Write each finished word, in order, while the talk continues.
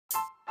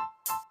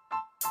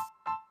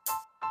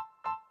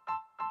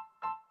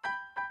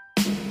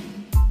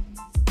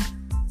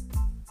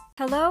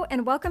Hello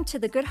and welcome to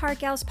the Good Heart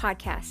Gals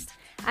podcast.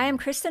 I am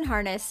Kristen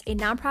Harness, a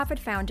nonprofit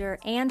founder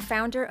and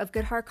founder of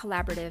Good Heart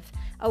Collaborative,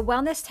 a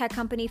wellness tech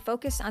company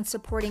focused on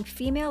supporting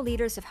female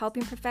leaders of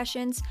helping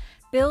professions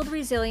build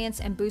resilience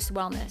and boost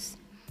wellness.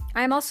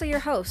 I am also your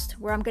host,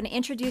 where I'm going to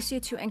introduce you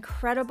to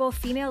incredible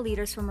female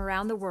leaders from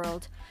around the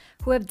world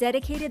who have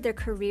dedicated their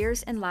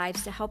careers and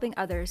lives to helping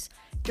others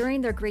during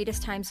their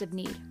greatest times of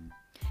need.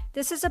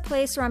 This is a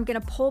place where I'm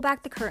going to pull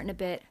back the curtain a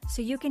bit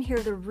so you can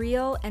hear the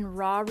real and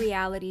raw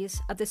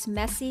realities of this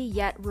messy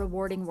yet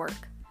rewarding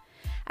work.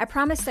 I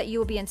promise that you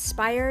will be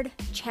inspired,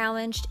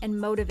 challenged, and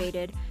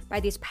motivated by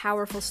these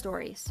powerful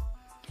stories.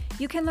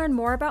 You can learn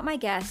more about my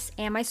guests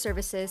and my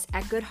services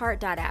at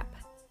goodheart.app.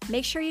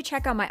 Make sure you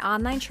check out my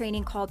online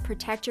training called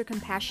Protect Your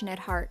Compassionate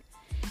Heart,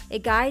 a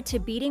guide to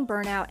beating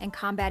burnout and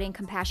combating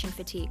compassion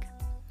fatigue.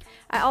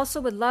 I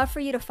also would love for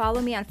you to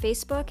follow me on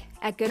Facebook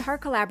at Good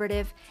Heart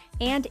Collaborative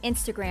and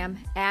Instagram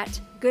at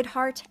Good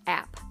Heart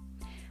App.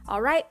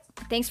 All right,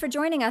 thanks for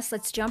joining us.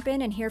 Let's jump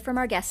in and hear from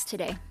our guests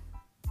today.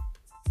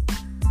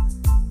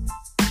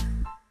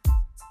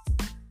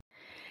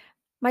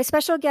 My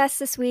special guest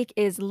this week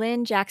is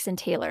Lynn Jackson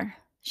Taylor.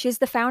 She's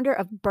the founder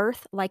of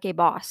Birth Like a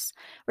Boss,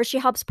 where she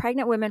helps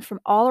pregnant women from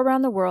all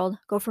around the world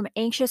go from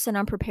anxious and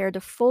unprepared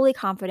to fully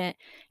confident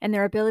in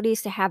their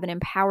abilities to have an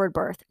empowered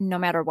birth, no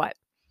matter what,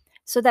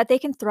 so that they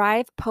can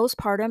thrive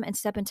postpartum and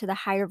step into the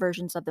higher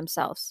versions of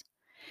themselves.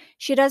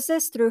 She does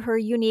this through her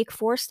unique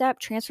 4-step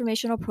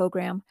transformational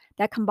program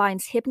that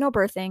combines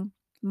hypnobirthing,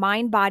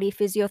 mind-body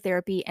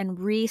physiotherapy,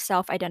 and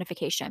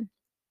self-identification.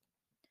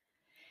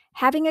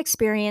 Having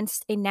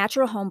experienced a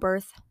natural home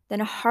birth, then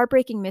a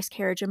heartbreaking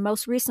miscarriage, and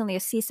most recently a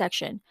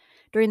C-section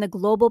during the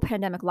global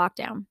pandemic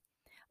lockdown,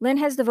 Lynn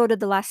has devoted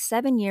the last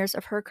 7 years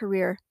of her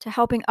career to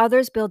helping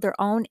others build their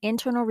own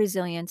internal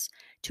resilience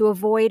to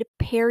avoid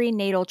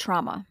perinatal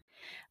trauma.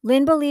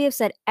 Lynn believes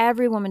that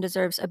every woman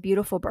deserves a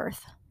beautiful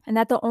birth, and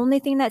that the only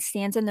thing that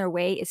stands in their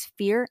way is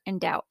fear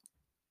and doubt.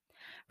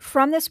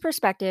 From this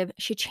perspective,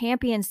 she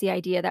champions the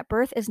idea that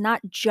birth is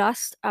not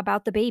just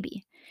about the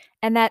baby,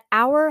 and that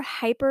our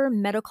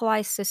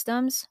hyper-medicalized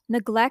systems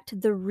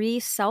neglect the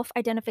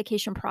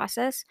self-identification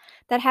process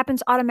that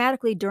happens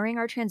automatically during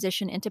our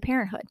transition into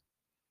parenthood.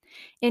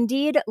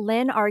 Indeed,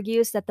 Lynn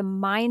argues that the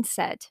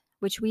mindset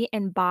which we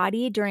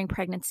embody during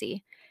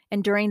pregnancy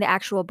and during the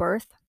actual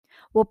birth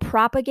will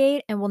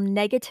propagate and will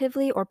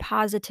negatively or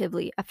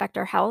positively affect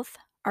our health,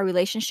 our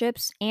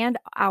relationships, and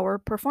our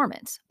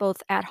performance,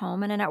 both at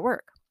home and at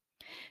work.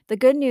 The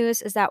good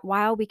news is that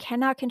while we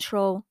cannot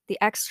control the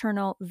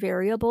external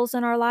variables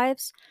in our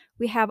lives,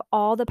 we have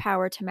all the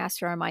power to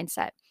master our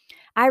mindset.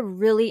 I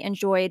really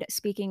enjoyed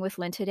speaking with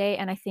Lynn today,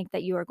 and I think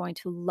that you are going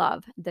to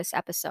love this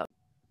episode.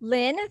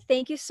 Lynn,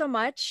 thank you so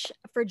much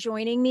for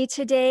joining me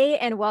today,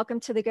 and welcome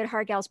to the Good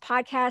Heart Gals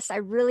podcast. I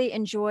really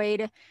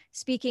enjoyed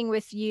speaking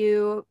with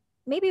you.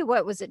 Maybe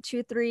what was it,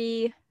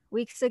 2-3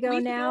 weeks ago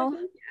now?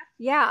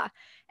 Yeah.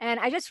 And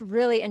I just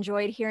really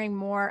enjoyed hearing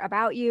more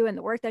about you and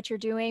the work that you're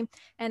doing.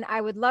 And I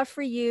would love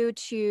for you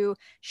to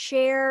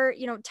share,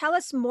 tell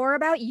us more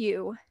about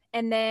you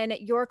and then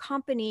your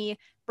company,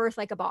 Birth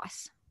Like a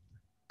Boss.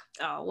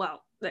 Oh,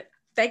 well,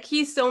 thank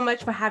you so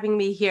much for having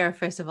me here.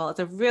 First of all, it's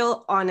a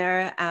real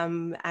honor.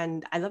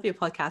 And I love your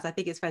podcast. I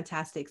think it's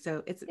fantastic.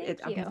 So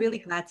I'm really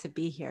glad to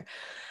be here.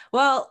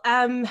 Well,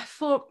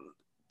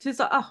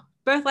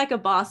 Birth Like a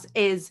Boss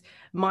is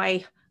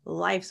my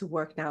life's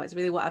work now. It's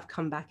really what I've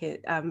come back at,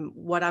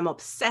 what I'm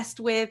obsessed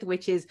with,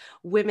 which is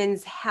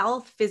women's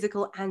health,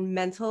 physical and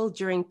mental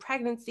during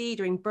pregnancy,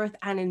 during birth,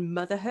 and in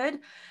motherhood.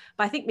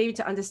 But I think maybe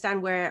to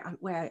understand where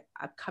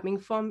I'm coming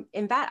from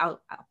in that,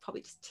 I'll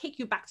probably just take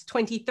you back to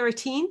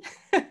 2013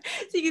 so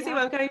you can see where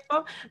I'm coming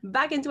from.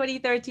 Back in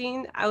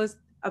 2013, I was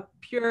a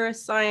pure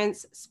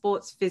science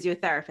sports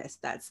physiotherapist.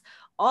 That's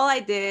all I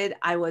did.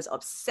 I was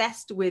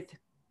obsessed with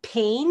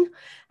pain,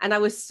 and I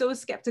was so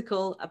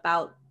skeptical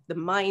about the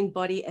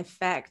mind-body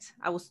effect.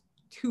 I was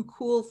too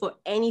cool for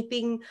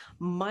anything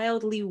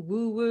mildly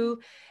woo-woo.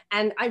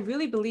 And I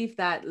really believe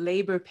that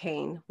labor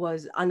pain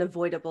was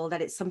unavoidable,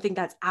 that it's something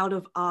that's out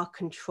of our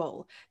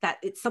control, that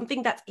it's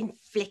something that's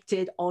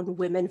inflicted on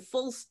women,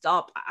 full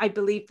stop. I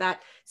believe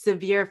that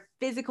severe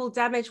physical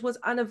damage was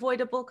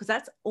unavoidable because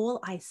that's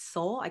all I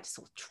saw. I just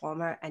saw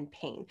trauma and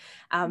pain.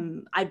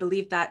 I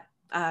believe that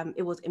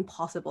it was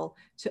impossible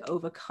to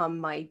overcome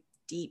my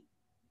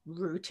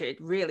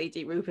really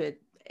deep-rooted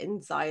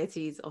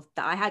anxieties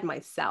that I had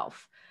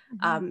myself.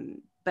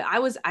 But I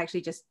was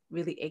actually just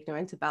really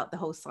ignorant about the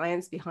whole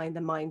science behind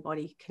the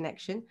mind-body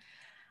connection.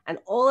 And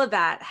all of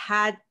that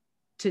had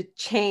to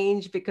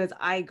change because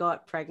I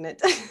got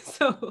pregnant.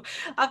 So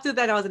after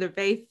that, I was in a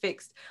very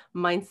fixed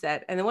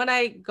mindset. And then when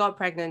I got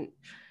pregnant,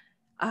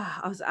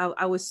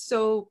 I was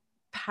so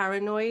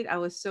paranoid. I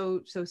was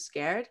so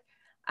scared.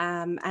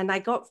 And I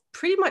got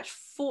pretty much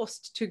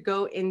forced to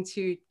go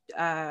into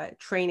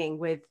training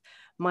with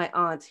my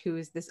aunt, who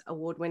is this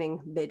award-winning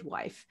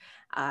midwife.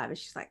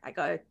 She's like, I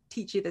got to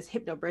teach you this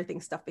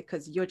hypnobirthing stuff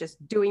because you're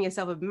just doing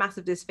yourself a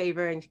massive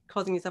disfavor and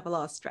causing yourself a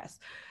lot of stress.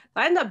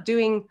 So I ended up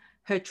doing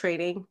her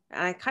training,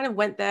 and I kind of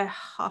went there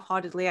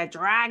half-heartedly. I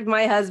dragged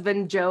my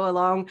husband Joe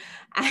along,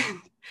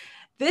 and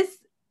this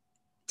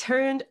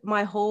turned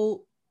my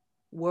whole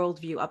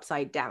worldview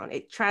upside down.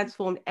 It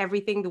transformed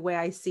everything, the way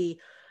I see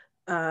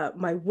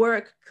my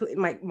work,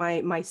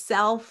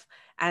 myself,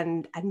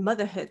 and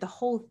motherhood, the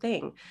whole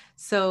thing.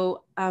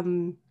 So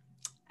and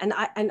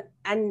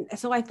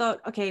so I thought,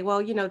 okay,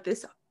 well,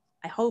 this,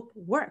 I hope,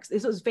 works.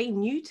 This was very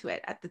new to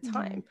it at the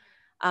time.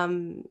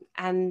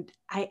 And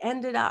I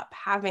ended up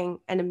having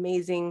an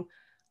amazing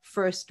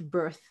first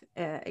birth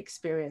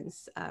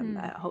experience, a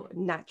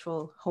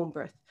natural home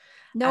birth.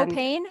 No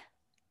pain?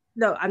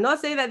 No, I'm not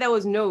saying that there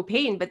was no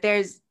pain, but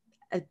there's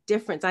a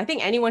difference. I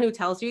think anyone who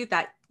tells you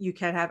that you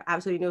can have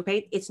absolutely no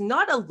pain, it's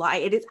not a lie.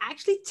 It is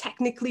actually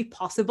technically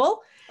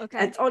possible.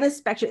 Okay. It's on a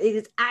spectrum. It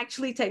is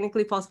actually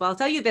technically possible. I'll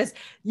tell you this.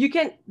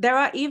 There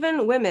are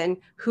even women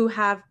who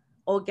have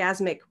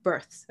orgasmic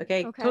births.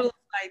 Okay. Total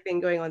side thing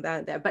going on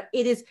down there. But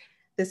it is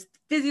this,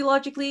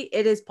 physiologically,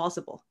 it is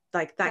possible.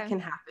 Like that can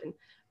happen.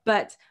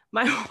 But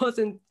mine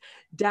wasn't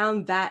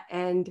down that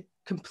end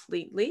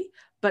completely,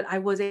 but I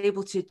was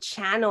able to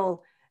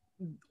channel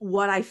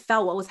what I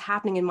felt, what was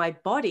happening in my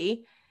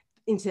body,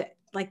 into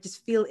like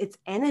just feel its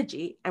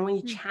energy. And when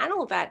you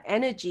channel that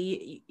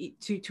energy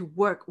to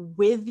work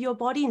with your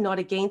body, not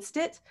against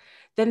it,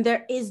 then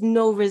there is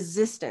no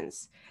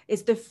resistance.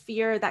 It's the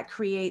fear that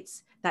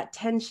creates that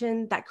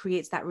tension, that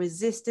creates that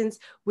resistance,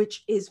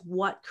 which is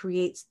what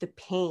creates the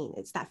pain.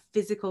 It's that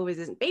physical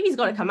resistance. Baby's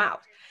got to come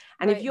out.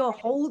 And if you're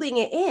holding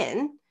it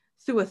in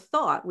through a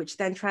thought, which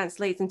then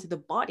translates into the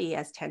body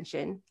as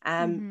tension,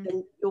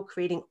 then you're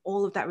creating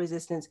all of that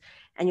resistance,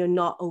 and you're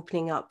not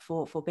opening up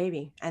for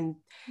baby. And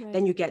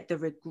then you get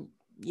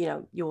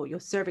your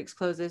cervix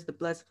closes, the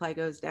blood supply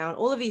goes down,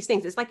 all of these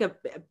things. It's like a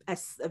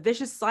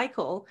vicious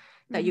cycle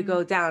that you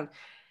go down,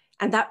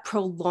 and that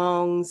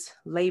prolongs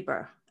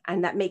labor,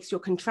 and that makes your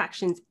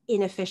contractions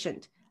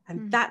inefficient.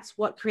 And that's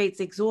what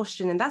creates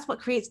exhaustion, and that's what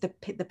creates the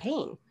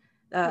pain.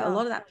 A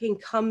lot of that pain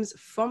comes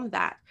from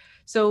that.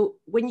 So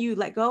when you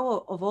let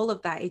go of all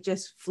of that, it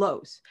just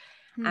flows.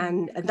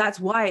 And that's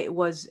why it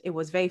was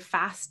very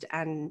fast,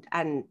 and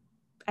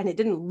it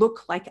didn't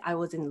look like I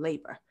was in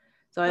labor.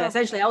 So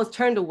essentially I was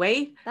turned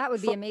away. That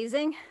would be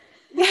amazing.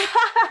 Yeah.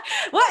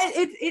 Well,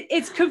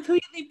 it's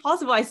completely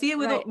possible. I see it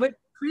with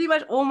pretty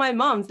much all my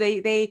moms.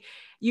 I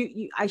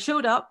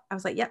showed up, I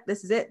was like, yep,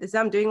 this is it.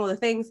 I'm doing all the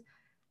things.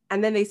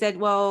 And then they said,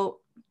 well,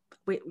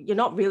 you're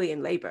not really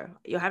in labor.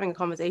 You're having a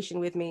conversation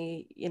with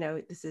me.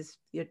 This is,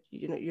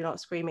 you're not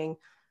screaming.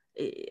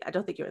 I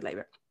don't think you're in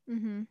labor.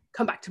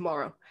 Come back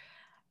tomorrow.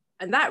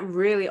 And that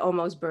really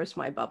almost burst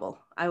my bubble.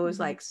 I was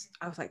like,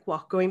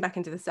 well, going back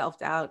into the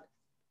self-doubt.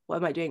 What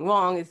am I doing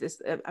wrong? Is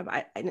this,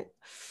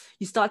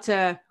 you start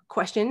to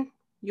question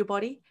your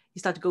body. You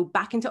start to go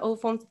back into old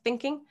forms of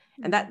thinking.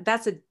 And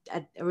that's a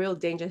real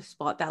dangerous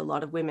spot that a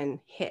lot of women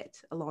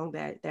hit along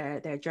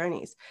their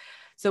journeys.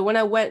 So when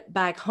I went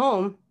back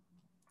home,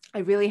 I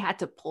really had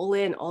to pull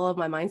in all of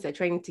my mindset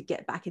training to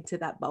get back into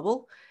that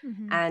bubble.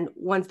 And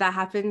once that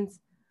happens,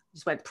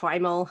 just went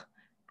primal,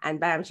 and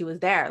bam, she was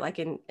there like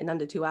in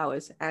under 2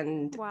 hours.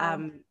 And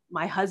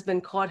my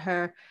husband caught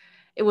her.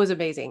 It was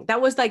amazing.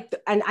 That was like,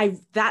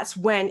 that's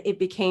when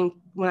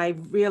I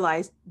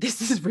realized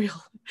this is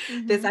real.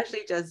 This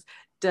actually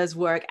does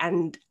work.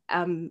 And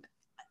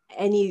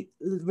any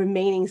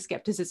remaining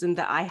skepticism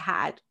that I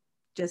had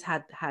just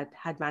had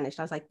vanished.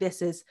 I was like,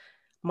 this is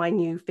my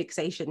new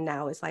fixation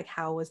now. Is like,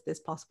 how was this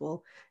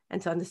possible?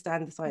 And to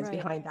understand the science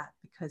behind that,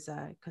 because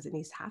it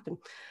needs to happen.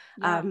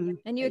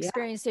 And you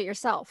experienced it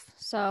yourself,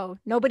 so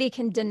nobody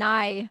can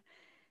deny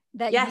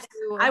that. Yes,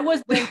 I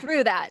was went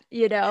through that.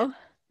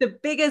 The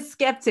biggest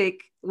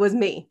skeptic was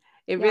me.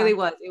 It really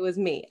was. It was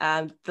me.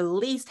 The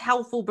least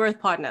helpful birth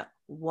partner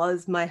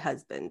was my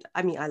husband.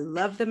 I mean, I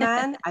love the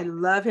man. I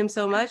love him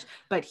so much,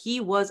 but he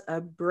was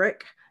a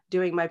brick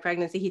during my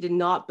pregnancy. He did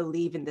not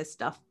believe in this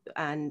stuff.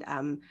 And,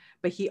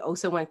 but he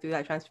also went through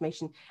that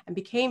transformation and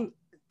became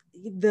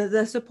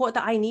the support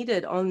that I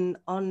needed on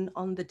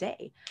the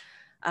day.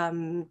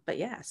 But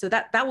yeah, so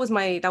that was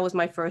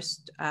my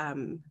first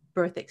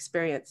birth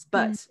experience.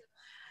 But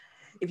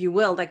if you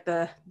will, like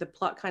the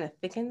plot kind of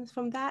thickens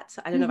from that.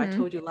 I don't know if I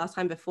told you last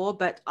time before,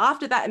 but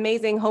after that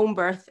amazing home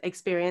birth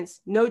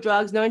experience, no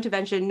drugs, no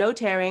intervention, no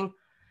tearing,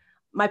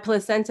 my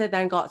placenta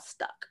then got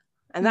stuck.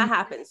 And that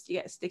happens. You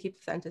get sticky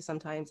placenta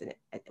sometimes, and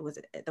there was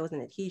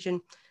an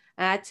adhesion.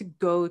 I had to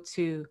go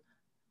to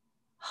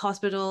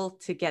hospital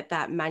to get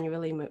that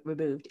manually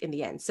removed in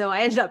the end. So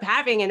I ended up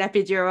having an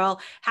epidural,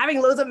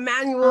 having loads of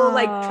manual,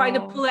 like trying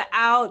to pull it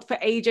out for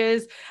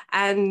ages,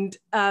 and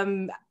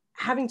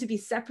having to be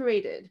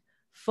separated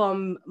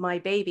from my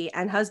baby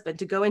and husband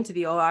to go into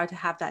the OR to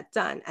have that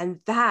done. And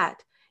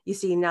that, you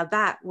see, now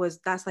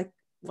that's like,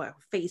 well,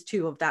 phase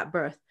 2 of that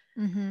birth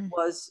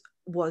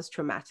was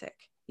traumatic.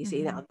 You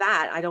see, now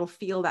that I don't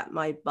feel that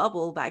my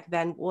bubble back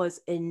then was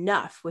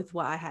enough with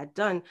what I had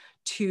done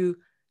to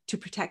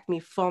protect me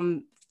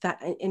from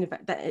that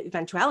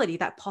eventuality,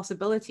 that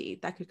possibility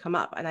that could come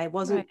up. And I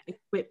wasn't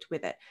equipped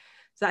with it.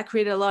 So that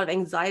created a lot of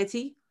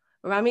anxiety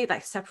around me,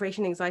 like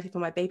separation anxiety for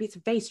my baby. It's a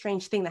very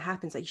strange thing that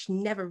happens. Like you should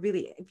never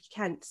really, if you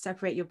can't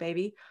separate your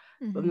baby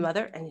from the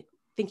mother. And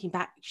thinking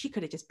back, she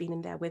could have just been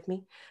in there with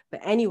me.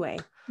 But anyway,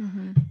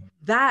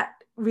 that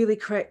really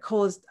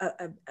caused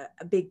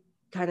a big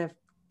kind of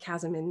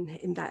chasm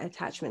in that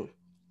attachment.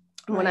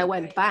 And when I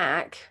went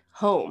back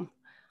home,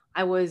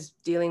 I was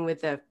dealing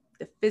with the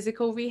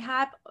physical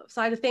rehab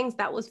side of things.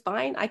 That was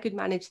fine. I could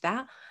manage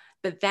that.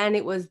 But then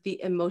it was the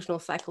emotional,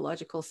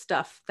 psychological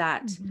stuff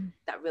that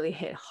really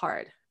hit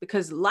hard,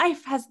 because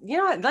life has,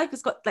 life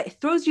has got, like, it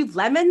throws you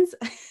lemons.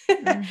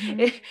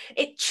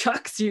 it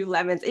chucks you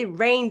lemons. It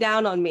rained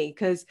down on me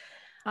because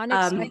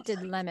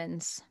unexpected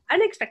lemons,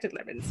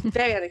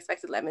 very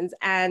unexpected lemons.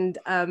 And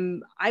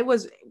I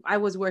was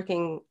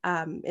working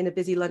in a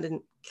busy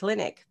London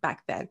clinic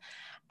back then,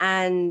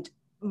 and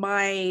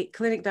my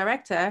clinic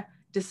director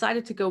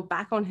decided to go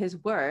back on his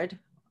word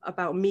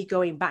about me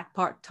going back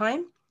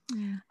part-time.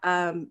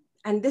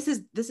 And this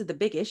is the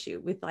big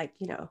issue with, like,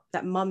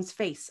 that mom's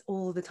face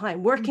all the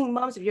time. Working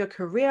moms, if you're a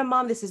career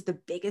mom, this is the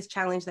biggest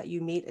challenge that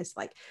you meet, is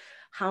like,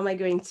 how am I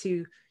going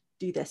to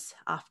do this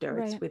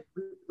afterwards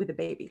with a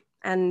baby?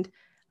 And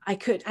I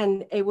could,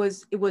 and it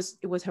was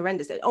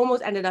horrendous. It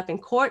almost ended up in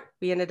court.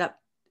 We ended up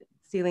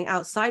sealing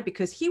outside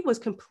because he was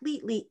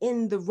completely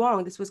in the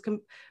wrong. This was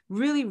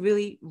really,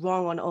 really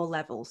wrong on all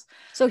levels.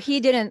 So he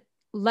didn't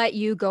let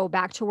you go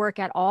back to work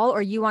at all,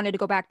 or you wanted to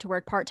go back to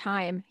work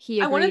part-time?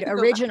 He agreed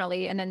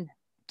originally and then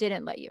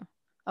didn't let you.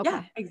 Okay.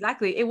 Yeah,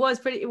 exactly. It was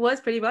pretty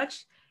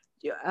much,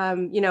 how are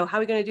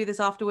we going to do this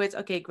afterwards?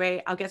 Okay,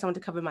 great. I'll get someone to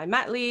cover my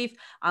mat leave.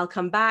 I'll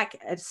come back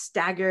at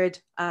staggered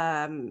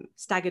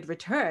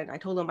return. I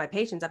told all my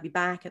patients I'd be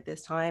back at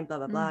this time, blah,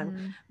 blah, blah.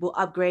 And we'll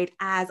upgrade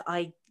as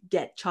I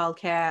get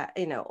childcare,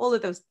 all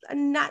of those, a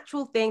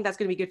natural thing that's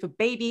going to be good for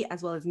baby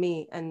as well as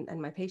me and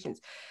my patients.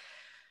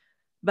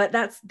 But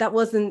that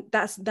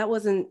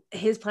wasn't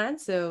his plan.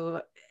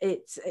 So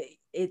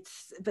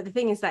but the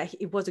thing is that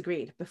it was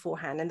agreed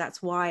beforehand, and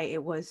that's why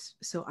it was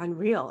so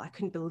unreal. I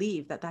couldn't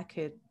believe that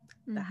could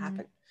that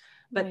happen.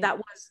 But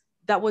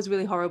that was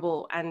really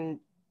horrible,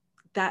 and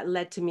that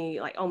led to me,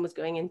 like, almost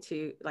going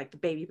into, like, the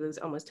baby blues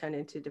almost turned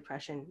into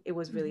depression. It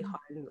was really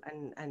hard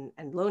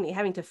and lonely,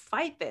 having to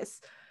fight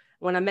this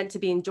when I'm meant to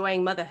be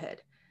enjoying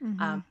motherhood.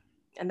 And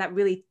that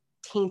really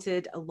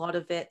tainted a lot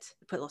of it,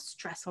 put a lot of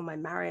stress on my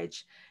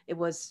marriage. It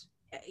was,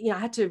 I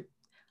had to,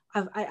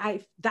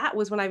 that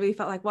was when I really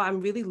felt like, wow,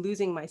 I'm really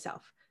losing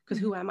myself, because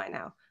who am I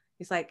now?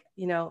 It's like,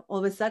 all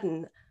of a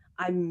sudden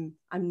I'm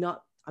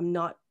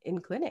not in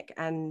clinic,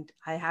 and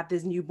I have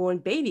this newborn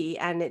baby,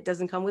 and it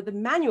doesn't come with a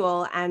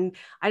manual, and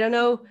I don't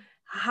know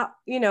how,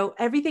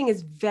 everything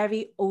is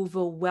very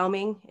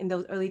overwhelming in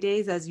those early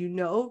days, as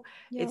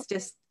it's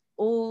just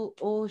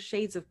all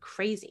shades of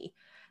crazy.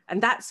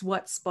 And that's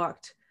what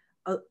sparked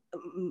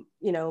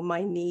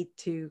my need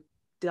to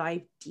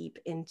dive deep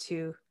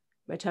into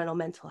maternal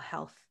mental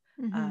health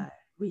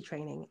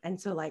retraining. And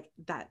so, like,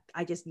 that,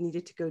 I just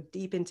needed to go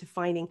deep into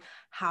finding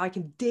how I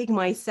can dig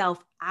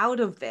myself out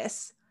of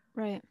this,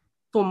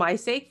 for my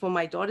sake, for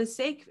my daughter's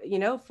sake,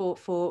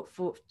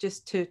 for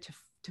just to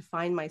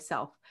find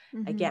myself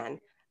again.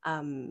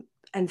 And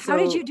so, how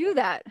did you do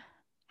that?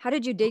 How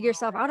did you dig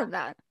yourself out of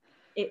that?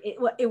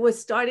 It was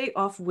started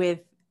off with,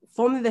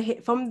 from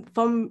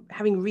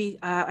having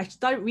I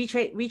started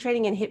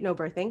retraining in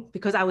hypnobirthing,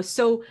 because I was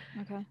so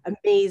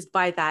amazed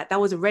by that. That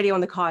was already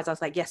on the cards. I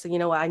was like, yes, so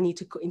what, I need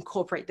to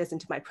incorporate this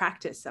into my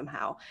practice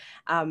somehow.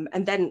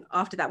 And then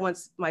after that,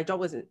 once my job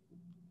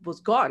was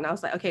gone, I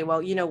was like, okay,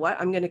 well, you know what,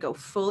 I'm going to go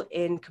full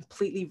in,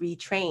 completely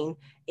retrain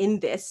in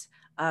this,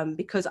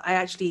 because I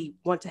actually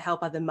want to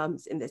help other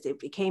mums in this.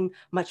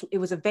 It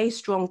was a very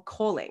strong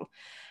calling.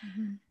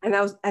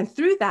 And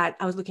through that,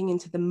 I was looking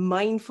into the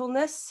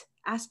mindfulness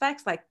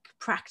aspects, like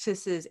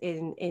practices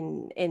in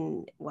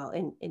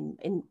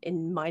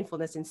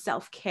mindfulness, in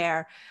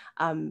self-care,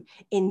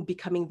 in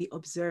becoming the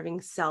observing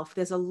self.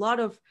 There's a lot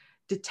of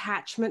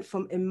detachment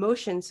from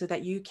emotion, so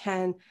that you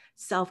can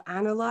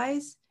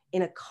self-analyze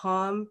in a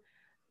calm,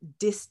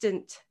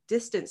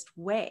 distanced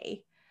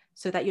way,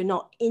 so that you're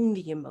not in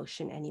the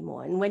emotion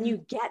anymore. And when you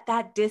get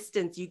that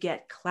distance, you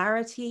get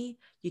clarity,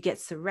 you get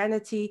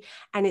serenity,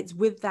 and it's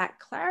with that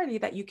clarity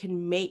that you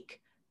can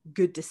make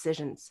good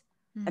decisions.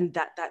 And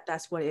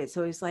that's what it is.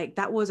 So it's like,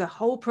 that was a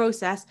whole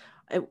process.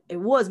 It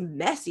was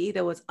messy.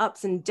 There was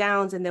ups and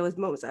downs, and there was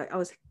moments I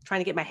was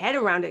trying to get my head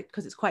around it,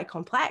 because it's quite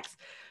complex.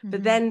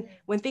 But then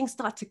when things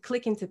start to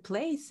click into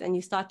place, and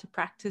you start to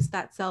practice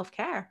that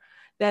self-care,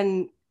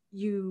 then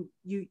you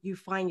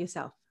find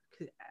yourself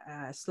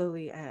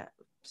slowly.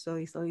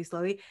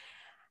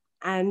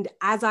 And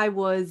as I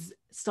was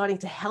starting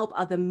to help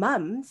other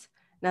mums,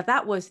 now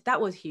that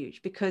was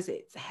huge, because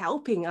it's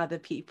helping other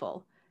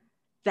people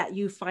that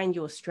you find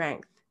your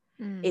strength.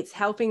 It's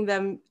helping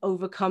them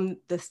overcome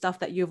the stuff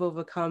that you've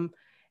overcome.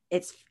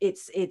 It's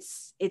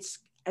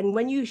and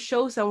when you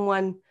show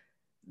someone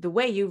the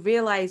way, you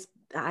realize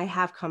that I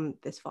have come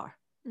this far,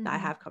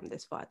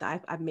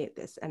 that I've made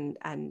this, and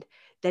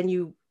then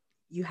you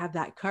have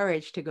that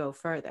courage to go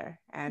further.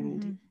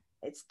 And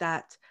it's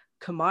that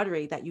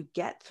camaraderie that you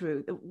get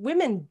through the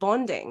women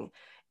bonding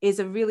is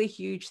a really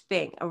huge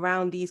thing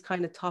around these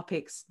kind of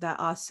topics that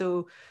are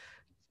so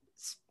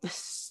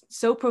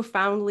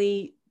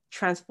profoundly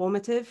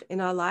transformative in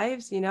our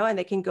lives, and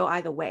they can go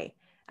either way.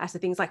 As to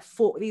things like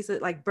these are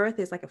like birth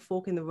is like a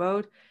fork in the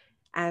road,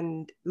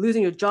 and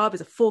losing your job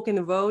is a fork in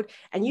the road,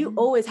 and you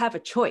always have a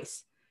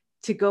choice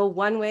to go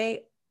one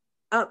way,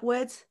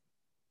 upwards,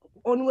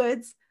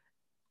 onwards,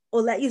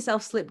 or let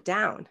yourself slip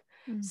down.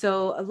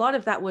 So a lot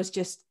of that was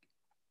just,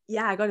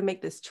 I got to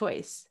make this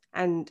choice.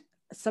 And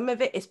some of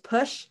it is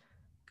push.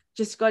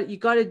 You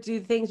got to do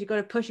things, you got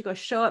to push, you got to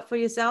show up for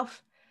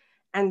yourself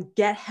and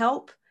get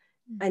help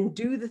and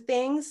do the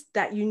things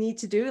that you need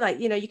to do. Like,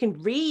 you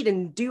can read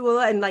and do all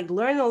and like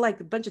learn all like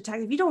a bunch of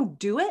tactics. If you don't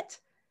do it,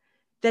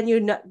 then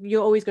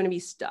you're always going to be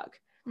stuck.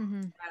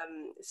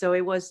 So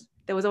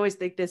there was always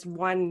like this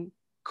one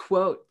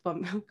quote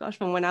from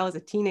when I was a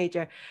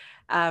teenager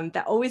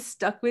that always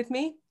stuck with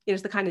me.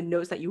 It's the kind of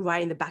notes that you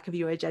write in the back of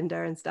your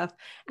agenda and stuff.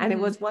 And it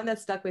was one that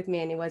stuck with me.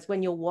 And it was,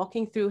 when you're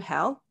walking through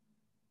hell,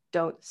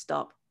 don't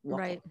stop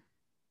walking. Right.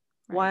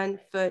 One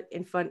foot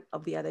in front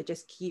of the other,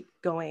 just keep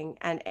going.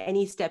 And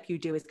any step you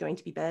do is going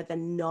to be better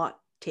than not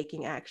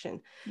taking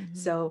action.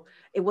 So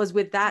it was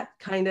with that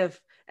kind of,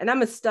 and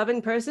I'm a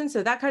stubborn person.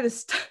 So that kind of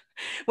stuff,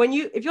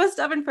 if you're a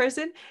stubborn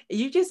person,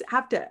 you just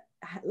have to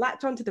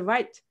latch onto the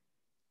right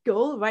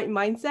goal, right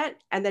mindset,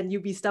 and then you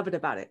be stubborn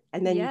about it.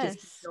 And then you just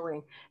keep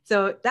going.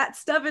 So that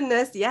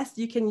stubbornness, yes,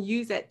 you can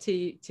use it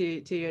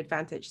to your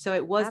advantage. So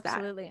it was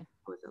Absolutely. It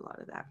was a lot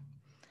of that.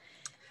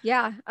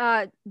 Yeah.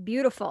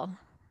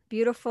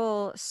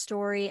 Beautiful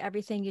story.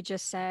 Everything you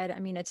just said. I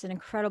mean, it's an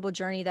incredible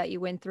journey that you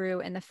went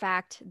through, and the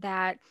fact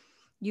that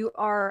you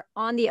are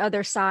on the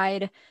other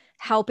side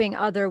helping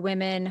other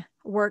women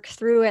work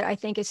through it, I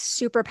think is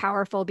super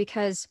powerful,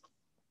 because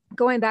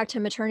going back to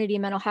maternity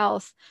mental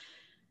health,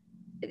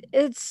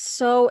 it's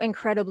so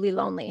incredibly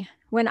lonely.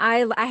 When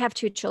I have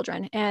 2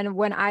 children, and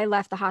when I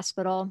left the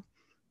hospital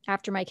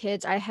after my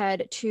kids, I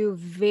had 2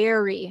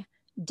 very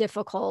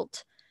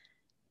difficult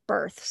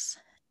births.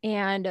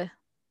 And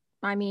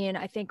I mean,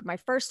 I think my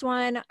first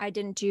one, I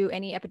didn't do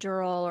any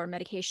epidural or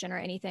medication or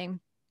anything.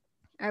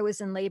 I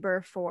was in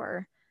labor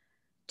for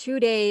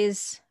 2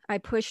 days. I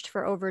pushed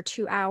for over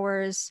 2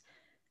 hours.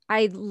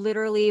 I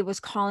literally was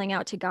calling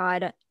out to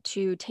God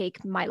to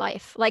take my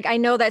life. Like, I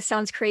know that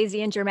sounds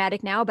crazy and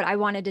dramatic now, but I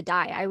wanted to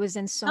die. I was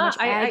in so much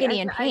agony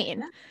and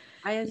pain,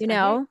 but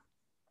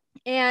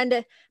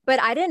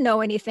I didn't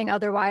know anything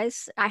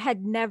otherwise. I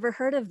had never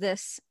heard of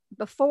this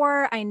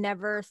before. I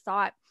never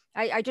thought,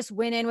 I just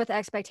went in with the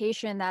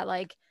expectation that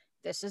like,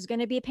 this is going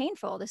to be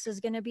painful. This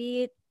is going to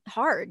be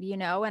hard,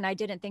 and I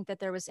didn't think that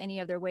there was any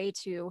other way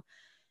to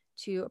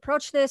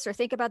approach this or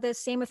think about this.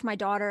 Same with my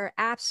daughter,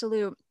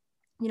 absolute,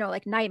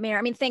 like nightmare.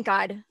 I mean, thank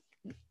God.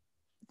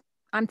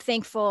 I'm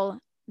thankful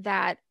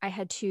that I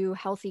had 2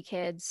 healthy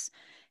kids,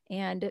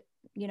 and,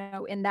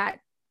 in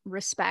that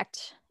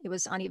respect, it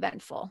was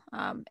uneventful.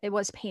 It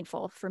was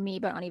painful for me,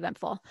 but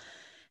uneventful.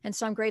 And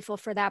so I'm grateful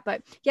for that.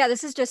 But yeah,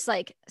 this is just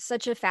like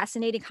such a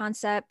fascinating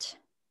concept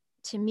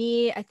to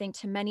me, I think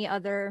to many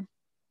other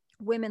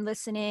women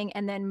listening.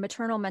 And then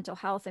maternal mental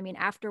health, I mean,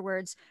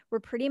 afterwards,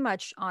 we're pretty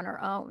much on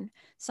our own.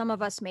 Some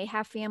of us may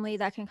have family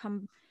that can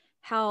come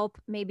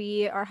help.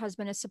 Maybe our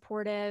husband is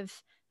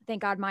supportive.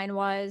 Thank God mine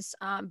was.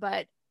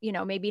 But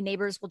maybe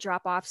neighbors will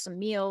drop off some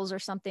meals or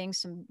something,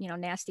 some,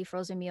 nasty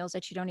frozen meals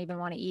that you don't even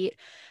want to eat,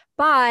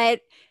 but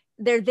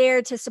they're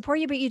there to support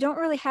you, but you don't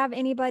really have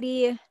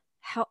anybody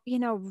help,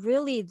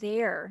 really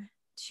there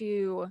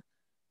to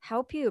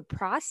help you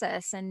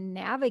process and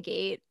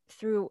navigate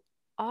through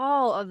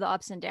all of the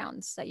ups and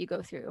downs that you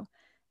go through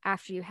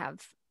after you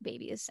have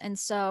babies. And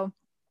so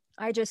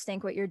I just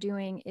think what you're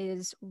doing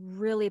is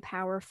really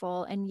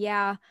powerful. And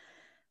yeah,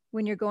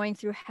 when you're going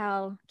through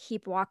hell,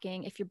 keep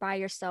walking. If you're by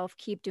yourself,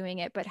 keep doing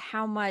it. But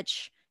how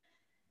much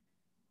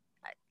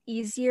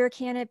easier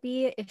can it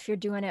be if you're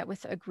doing it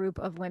with a group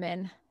of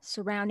women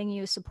surrounding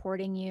you,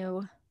 supporting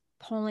you,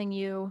 pulling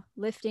you,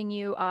 lifting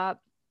you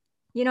up?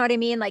 You know what I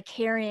mean? Like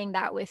carrying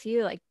that with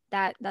you, like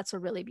that's a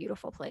really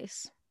beautiful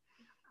place.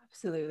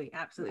 Absolutely.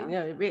 Yeah.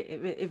 No,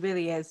 it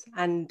really is.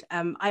 And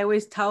I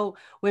always tell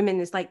women,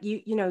 it's like,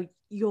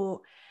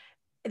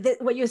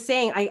 what you're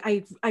saying,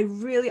 I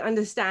really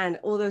understand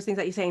all those things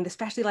that you're saying,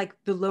 especially like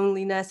the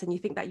loneliness, and you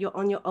think that you're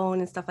on your own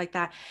and stuff like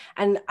that.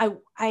 And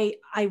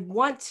I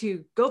want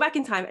to go back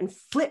in time and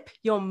flip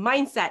your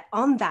mindset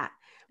on that.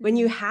 When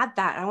you had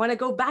that, I want to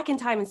go back in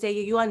time and say,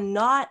 you are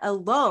not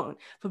alone.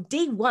 From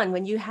day one,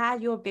 when you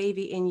had your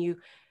baby in you,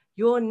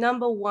 your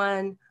number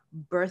one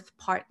birth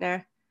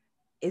partner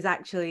is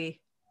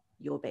actually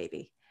your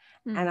baby.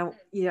 And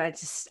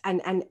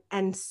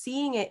and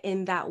seeing it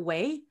in that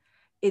way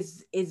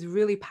is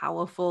really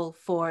powerful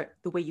for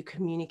the way you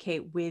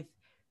communicate with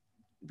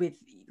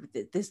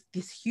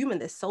this human,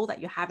 this soul that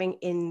you're having,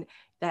 in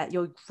that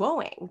you're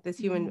growing, this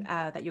human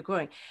that you're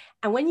growing.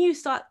 And when you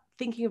start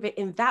thinking of it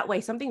in that way,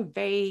 something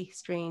very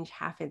strange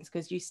happens,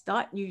 because you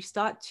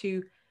start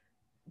to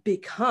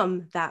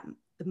become that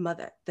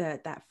mother,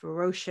 that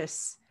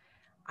ferocious,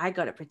 I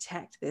got to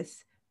protect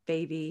this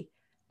baby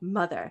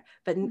mother.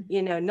 But, Mm.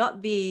 you know,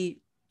 not the,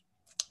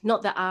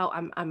 not that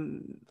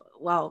I'm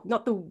well,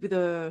 not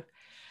the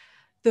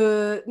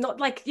not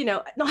like, you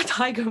know, not a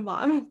tiger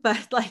mom,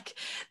 but like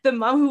the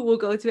mom who will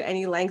go to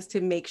any lengths to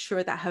make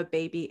sure that her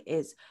baby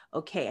is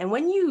okay. And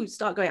when you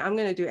start going, I'm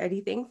going to do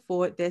anything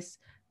for this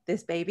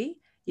baby,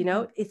 you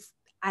know, it's,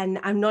 and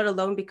I'm not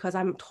alone because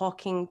I'm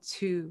talking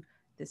to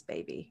this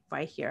baby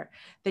right here,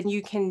 then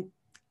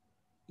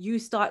you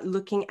start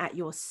looking at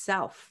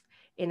yourself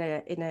in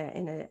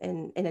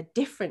a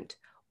different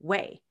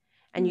way,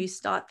 and you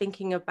start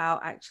thinking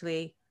about,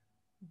 actually,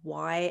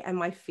 why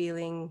am I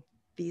feeling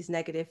these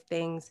negative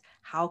things?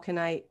 How can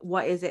I,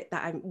 what is it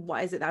that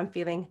I'm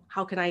feeling?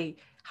 How can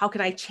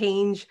I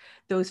change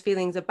those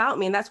feelings about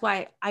me? And that's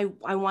why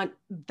I want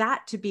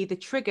that to be the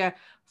trigger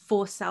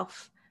for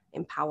self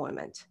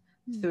empowerment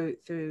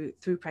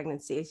through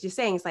pregnancy. As you're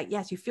saying, it's like,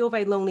 yes, you feel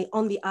very lonely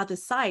on the other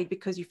side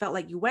because you felt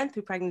like you went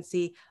through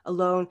pregnancy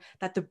alone,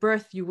 that the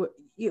birth,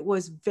 it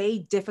was very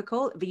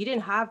difficult, but you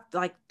didn't have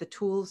like the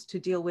tools to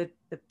deal with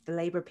the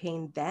labor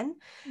pain then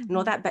and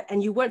all that,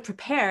 and you weren't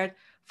prepared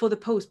for the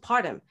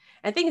postpartum.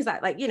 And the thing is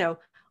that, like, you know,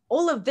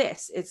 all of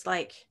this, it's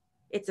like,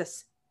 it's a,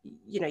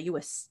 you know,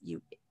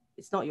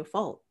 it's not your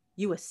fault.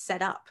 You were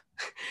set up.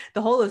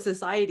 The whole of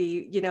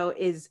society, you know,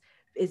 is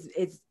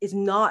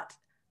not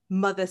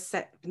mother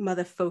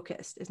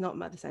focused. It's not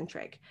mother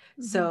centric.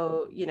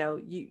 So, you know,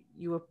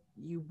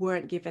 you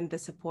weren't given the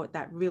support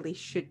that really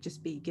should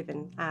just be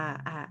given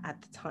at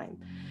the time.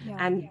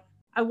 And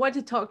I want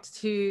to talk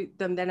to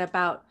them then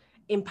about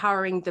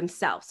empowering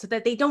themselves so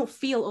that they don't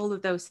feel all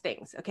of those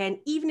things. Okay. And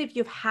even if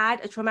you've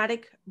had a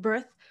traumatic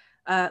birth,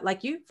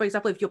 like you, for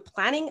example, if you're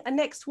planning a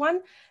next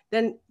one,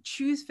 then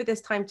choose for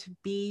this time to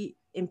be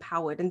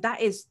empowered. And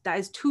that is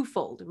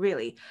twofold,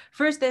 really.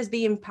 First, there's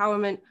the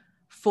empowerment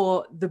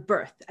for the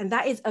birth, and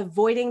that is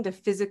avoiding the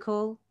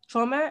physical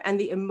trauma and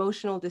the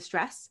emotional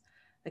distress.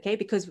 Okay.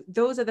 Because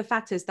those are the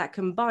factors that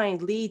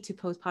combined lead to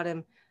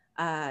postpartum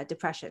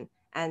depression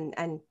and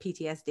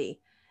PTSD.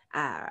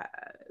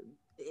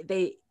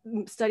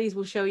 Studies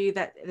will show you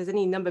that there's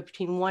any number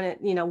between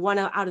one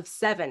out of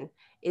 7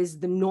 is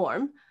the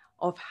norm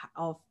of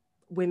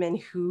women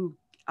who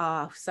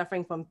are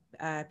suffering from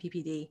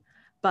PPD.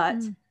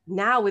 But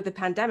now with the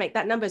pandemic,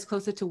 that number is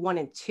closer to 1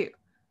 in 2,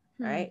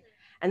 right?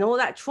 And all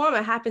that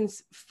trauma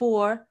happens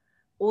for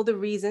all the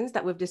reasons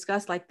that we've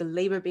discussed, like the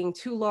labor being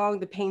too long,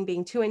 the pain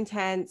being too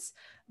intense,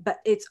 but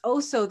it's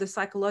also the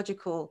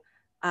psychological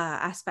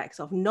aspects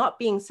of not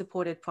being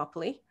supported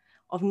properly,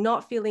 of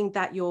not feeling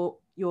that your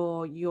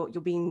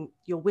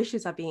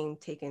wishes are being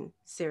taken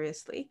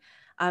seriously,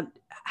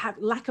 have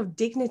lack of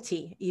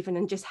dignity, even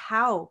in just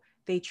how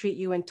they treat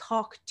you and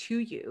talk to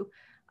you,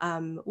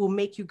 will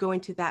make you go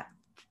into that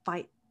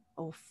fight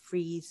or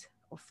freeze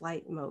or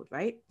flight mode,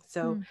 right?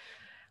 So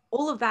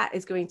all of that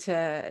is going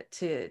to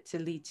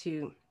lead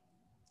to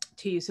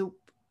you. So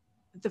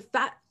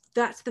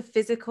that's the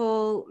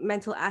physical,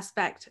 mental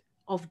aspect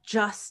of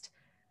just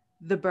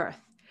the birth.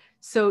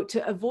 So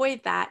to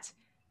avoid that,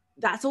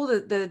 that's all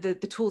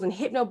the tools, and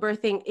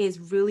hypnobirthing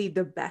is really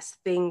the best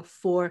thing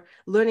for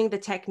learning the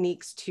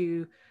techniques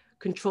to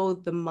control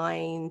the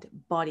mind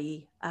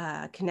body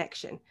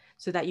connection,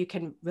 so that you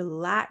can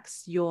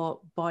relax your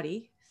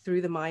body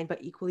through the mind,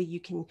 but equally you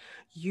can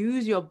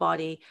use your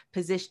body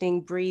positioning,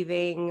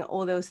 breathing,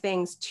 all those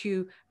things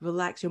to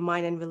relax your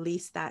mind and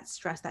release that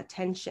stress, that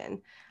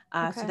tension,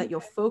 so that your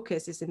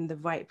focus is in the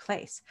right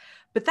place.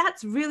 But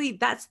that's really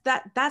that's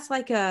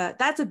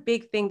a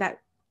big thing that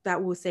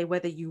will say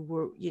whether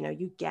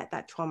you get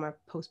that trauma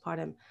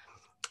postpartum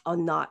or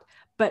not.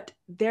 But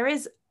there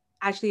is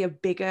actually a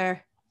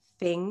bigger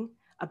thing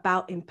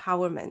about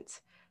empowerment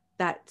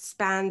that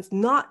spans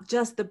not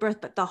just the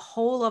birth, but the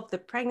whole of the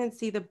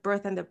pregnancy, the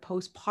birth, and the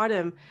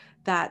postpartum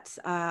that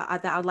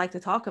I'd like to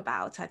talk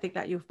about. I think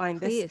that you'll find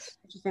this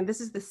interesting.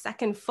 This is the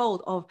second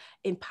fold of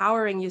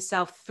empowering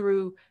yourself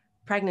through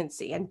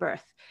pregnancy and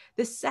birth.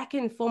 The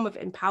second form of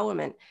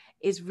empowerment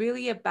is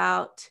really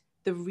about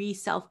the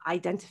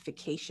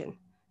self-identification.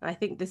 And I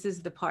think this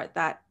is the part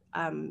that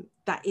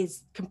that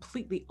is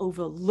completely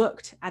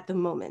overlooked at the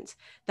moment,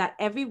 that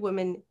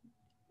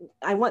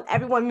I want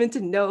every woman to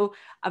know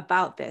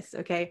about this,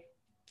 okay?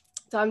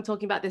 So I'm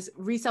talking about this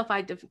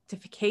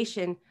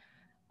self-identification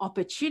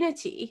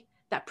opportunity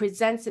that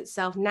presents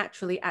itself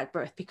naturally at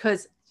birth,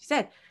 because you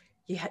said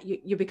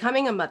you're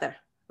becoming a mother,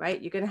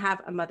 right? You're going to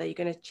have a mother, you're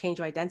going to change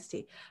your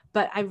identity.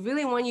 But I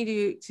really want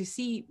you to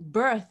see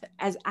birth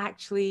as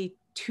actually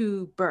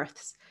 2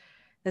 births.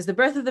 There's the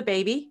birth of the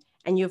baby,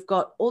 and you've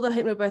got all the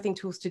hypnobirthing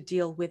tools to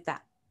deal with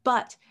that.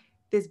 But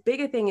this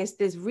bigger thing is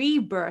this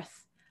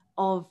rebirth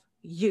of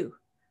you,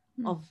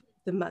 of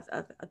the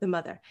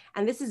mother.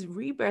 And this is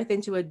rebirth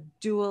into a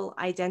dual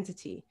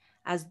identity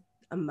as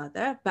a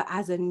mother, but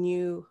as a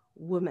new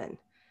woman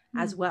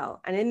as well.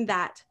 And in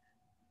that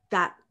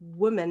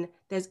woman,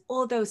 there's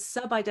all those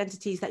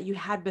sub-identities that you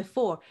had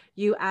before,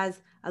 you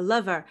as a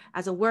lover,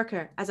 as a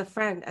worker, as a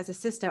friend, as a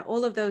sister,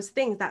 all of those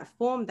things that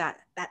form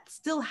that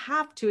still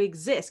have to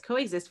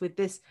coexist with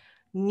this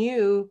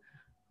new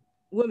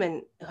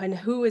woman, and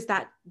who is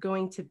that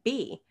going to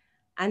be?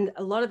 And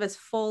a lot of us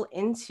fall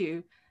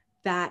into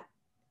that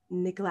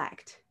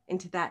neglect.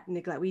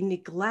 We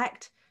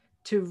neglect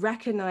to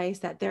recognize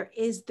that there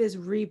is this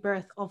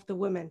rebirth of the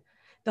woman.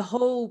 The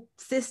whole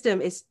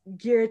system is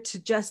geared to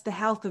just the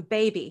health of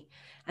baby,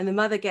 and the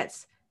mother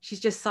she's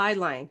just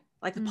sidelined.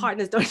 Like the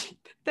partners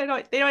they're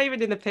not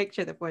even in the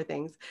picture, the poor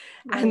things.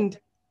 Right.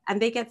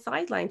 And they get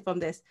sidelined from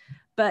this.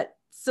 But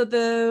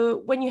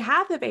so when you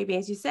have the baby,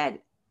 as you said,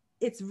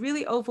 it's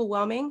really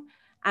overwhelming,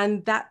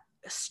 and that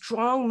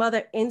strong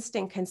mother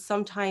instinct can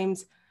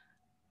sometimes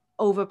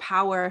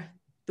overpower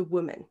the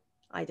woman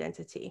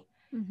identity.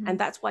 And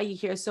that's why you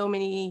hear so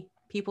many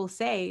people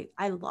say,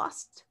 I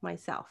lost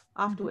myself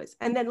afterwards.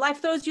 And then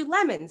life throws you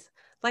lemons,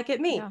 like at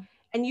me,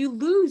 and you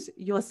lose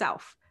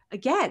yourself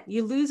again.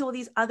 You lose all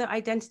these other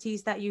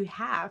identities that you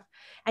have,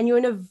 and you're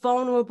in a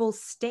vulnerable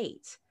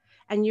state.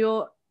 And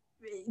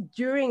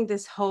during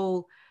this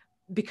whole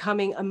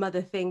becoming a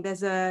mother thing,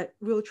 there's a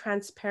real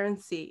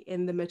transparency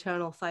in the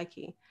maternal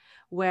psyche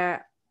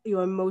where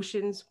your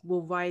emotions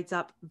will rise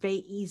up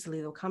very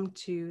easily. They'll come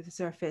to the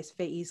surface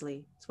very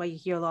easily. That's why you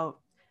hear a lot of,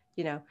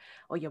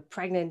 or you're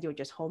pregnant, you're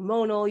just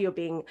hormonal, you're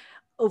being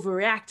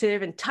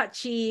overreactive and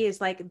touchy. It's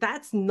like,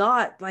 that's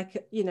not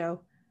like,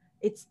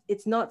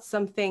 it's not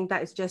something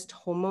that is just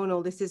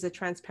hormonal. This is a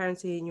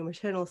transparency in your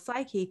maternal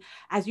psyche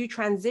as you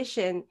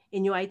transition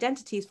in your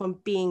identities from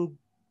being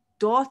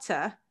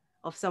daughter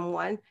of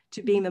someone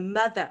to being the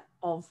mother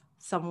of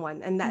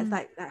someone. And that's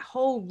like that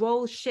whole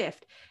role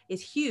shift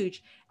is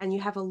huge. And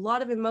you have a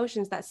lot of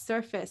emotions that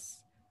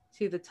surface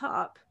to the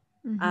top.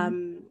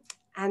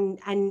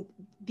 And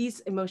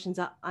these emotions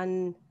are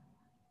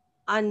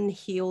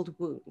unhealed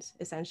wounds,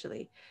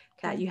 essentially,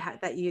 that you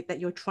have that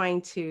you're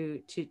trying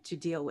to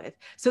deal with.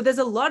 So there's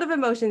a lot of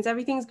emotions,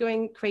 everything's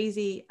going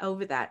crazy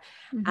over that.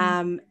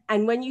 And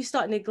when you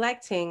start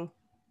neglecting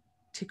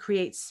to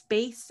create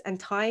space and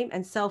time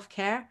and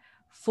self-care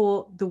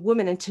for the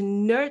woman and to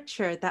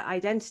nurture that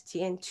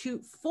identity and to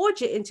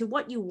forge it into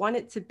what you want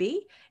it to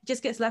be, it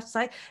just gets left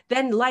aside,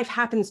 then life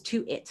happens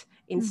to it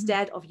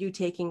instead of you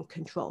taking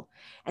control.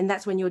 And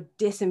that's when you're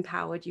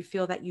disempowered. You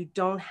feel that you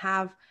don't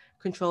have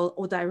control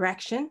or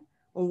direction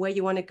on where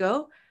you want to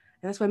go.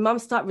 And that's when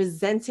moms start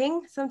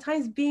resenting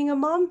sometimes being a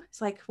mom.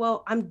 It's like,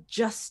 well, I'm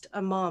just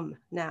a mom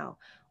now,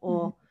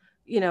 or,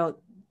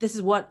 this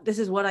is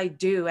what I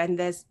do. And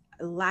there's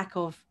a lack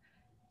of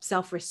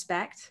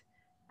self-respect.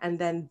 And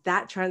then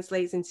that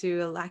translates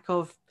into a lack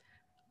of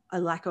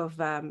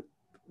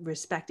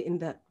respect in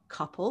the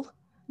couple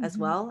as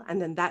well.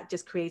 And then that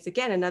just creates,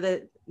 again,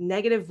 another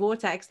negative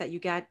vortex that you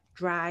get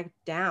dragged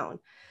down.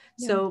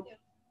 So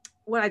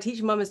what I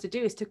teach mothers to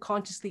do is to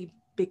consciously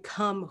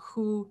become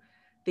who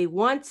they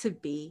want to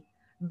be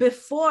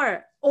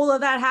before all of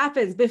that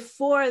happens,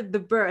 before the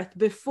birth,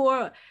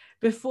 before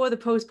the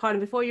postpartum,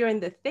 before you're in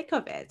the thick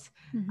of it,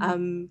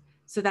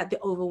 so that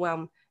the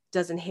overwhelm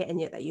doesn't hit, and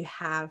yet that you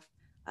have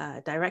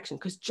direction.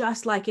 Because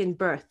just like in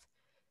birth,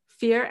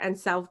 fear and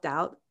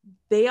self-doubt,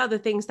 they are the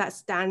things that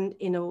stand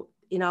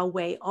in our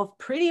way of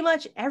pretty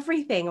much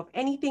everything, of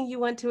anything you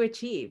want to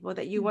achieve or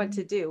that you want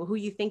to do, who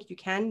you think you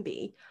can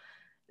be.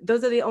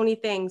 Those are the only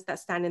things that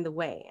stand in the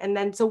way. And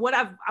then, so what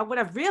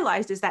I've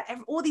realized is that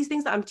all these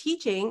things that I'm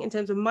teaching in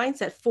terms of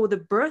mindset for the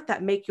birth,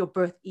 that make your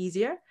birth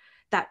easier,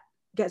 that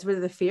gets rid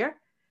of the fear,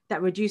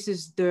 that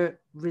reduces the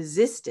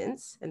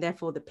resistance and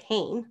therefore the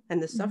pain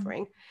and the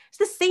suffering. It's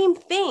the same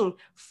thing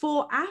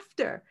for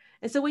after.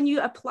 And so when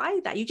you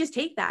apply that, you just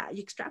take that,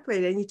 you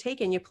extrapolate it, and you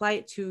take it and you apply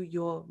it to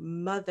your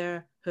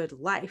motherhood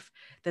life,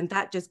 then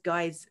that just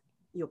guides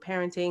your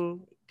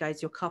parenting,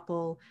 guides your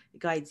couple,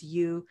 guides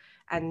you.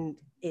 And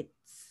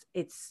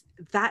it's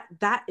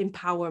that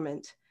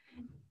empowerment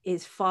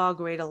is far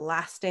greater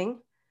lasting.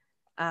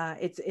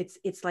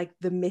 It's like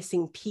the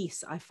missing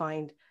piece, I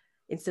find,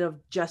 instead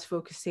of just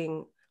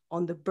focusing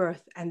on the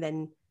birth, and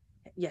then,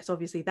 yes,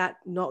 obviously that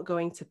not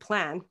going to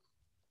plan,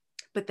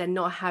 but then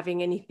not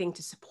having anything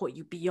to support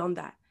you beyond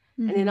that.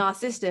 And in our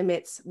system,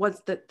 it's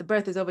once the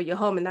birth is over, you're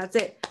home and that's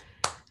it.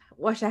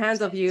 Wash your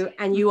hands off you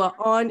and you are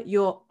on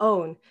your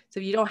own.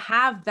 So if you don't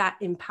have that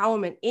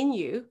empowerment in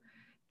you,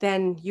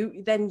 then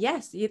you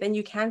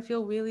can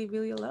feel really,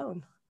 really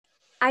alone.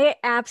 I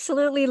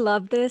absolutely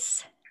love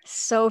this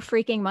so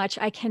freaking much.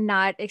 I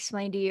cannot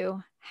explain to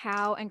you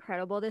how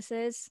incredible this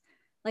is.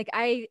 Like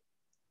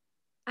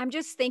I'm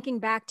just thinking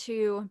back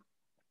to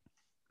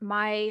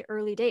my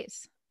early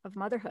days of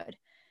motherhood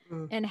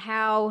and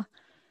how,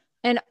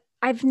 and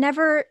I've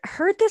never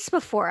heard this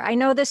before. I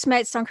know this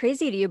might sound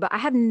crazy to you, but I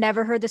have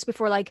never heard this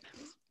before. Like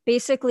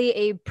basically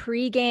a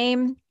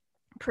pre-game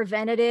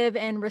preventative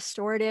and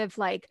restorative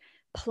like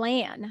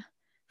plan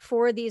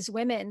for these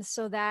women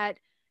so that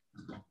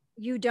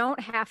you don't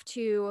have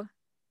to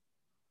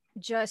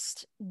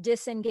just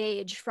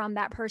disengage from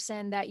that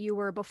person that you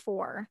were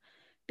before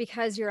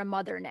because you're a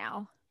mother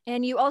now.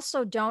 And you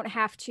also don't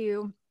have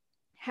to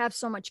have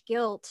so much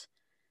guilt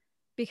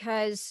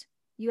because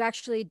you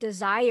actually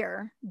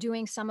desire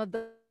doing some of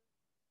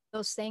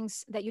those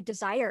things that you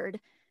desired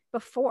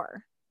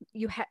before.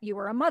 you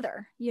were a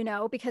mother,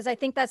 because I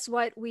think that's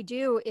what we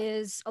do,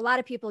 is a lot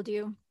of people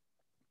do,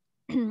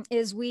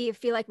 is we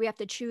feel like we have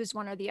to choose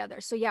one or the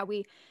other. So yeah,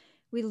 we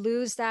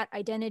lose that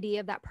identity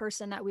of that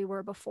person that we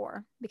were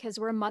before because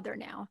we're a mother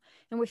now,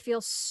 and we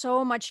feel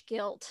so much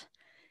guilt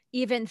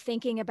even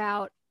thinking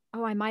about,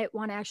 oh, I might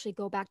want to actually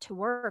go back to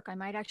work. I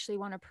might actually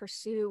want to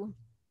pursue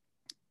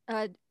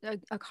a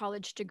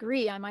college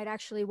degree. I might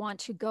actually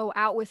want to go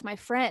out with my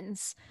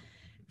friends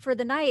for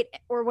the night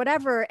or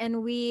whatever.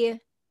 And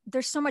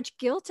there's so much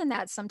guilt in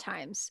that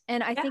sometimes.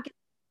 And I Yeah. think it's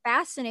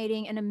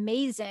fascinating and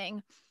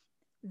amazing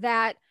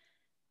that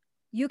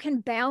you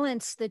can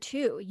balance the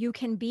two. You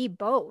can be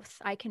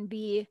both. I can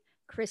be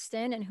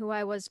Kristen and who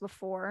I was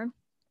before,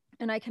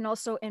 and I can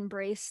also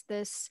embrace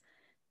this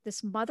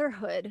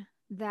motherhood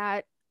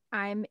that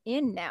I'm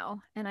in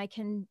now, and I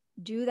can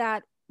do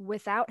that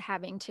without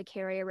having to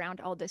carry around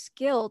all this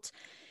guilt.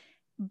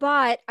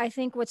 But I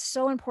think what's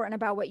so important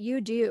about what you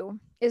do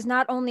is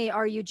not only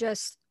are you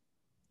just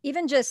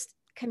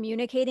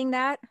communicating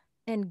that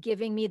and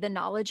giving me the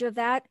knowledge of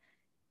that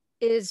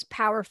is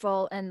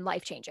powerful and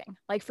life-changing.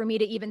 Like, for me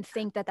to even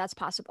think that that's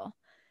possible.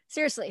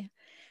 Seriously.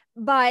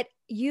 But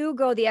you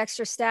go the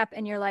extra step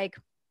and you're like,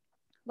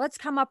 let's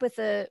come up with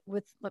a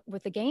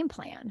game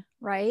plan,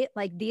 right?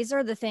 Like, these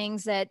are the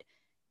things that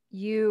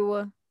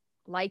you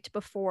liked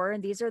before,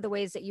 and these are the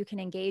ways that you can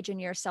engage in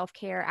your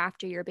self-care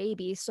after your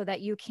baby, so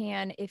that you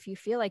can, if you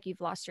feel like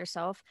you've lost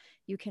yourself,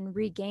 you can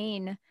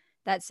regain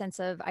that sense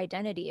of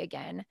identity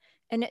again.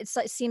 And it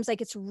seems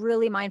like it's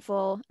really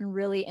mindful and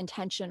really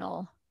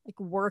intentional, like,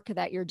 work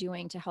that you're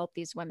doing to help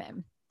these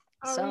women.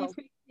 I really So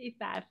appreciate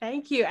that.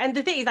 Thank you. And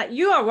the thing is that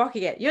you are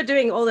rocking it. You're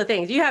doing all the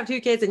things. You have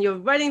 2 kids and you're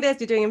running this,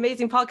 you're doing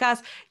amazing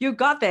podcasts. You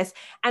got this.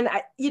 And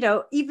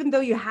even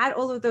though you had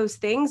all of those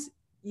things,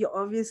 you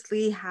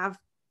obviously have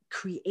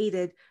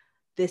created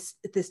this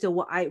still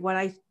what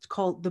I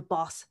call the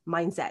boss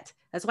mindset.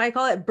 That's why I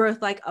call it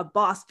birth like a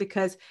boss,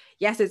 because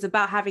yes, it's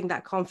about having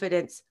that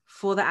confidence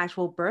for the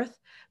actual birth,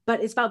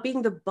 but it's about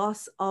being the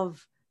boss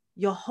of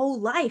your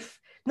whole life,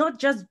 not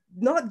just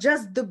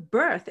the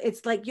birth.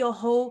 It's like your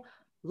whole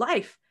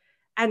life.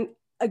 And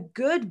a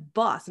good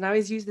boss, and I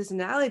always use this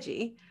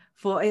analogy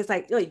for, it's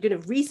like, you're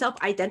going to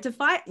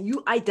self-identify,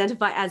 you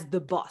identify as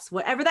the boss,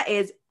 whatever that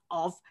is,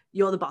 of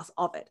you're the boss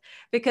of it.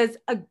 Because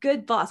a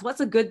good boss,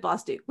 what's a good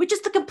boss do? Which is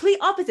the complete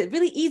opposite,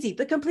 really easy,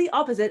 the complete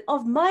opposite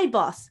of my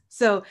boss.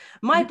 So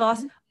my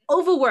boss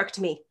overworked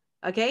me.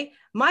 Okay.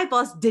 My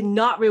boss did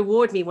not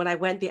reward me when I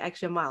went the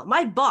extra mile.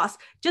 My boss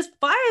just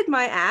fired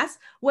my ass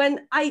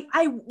when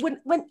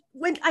when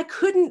I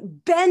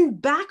couldn't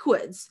bend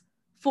backwards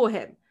for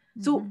him.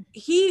 So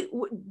he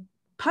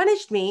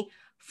punished me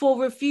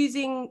for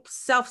refusing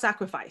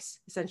self-sacrifice.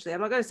 Essentially,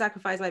 I'm not going to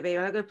sacrifice my baby.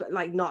 I'm not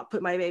going to not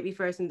put my baby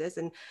first in this,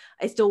 and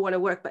I still want to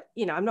work, but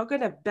I'm not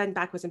going to bend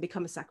backwards and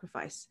become a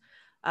sacrifice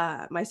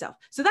myself.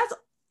 So that's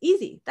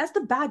easy. That's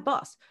the bad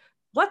boss.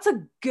 What's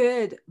a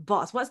good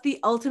boss? What's the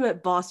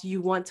ultimate boss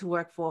you want to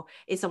work for?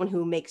 Is someone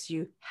who makes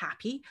you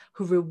happy,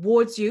 who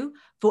rewards you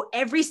for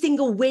every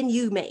single win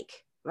you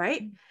make,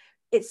 right?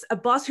 It's a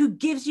boss who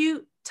gives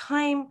you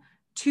time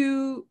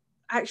to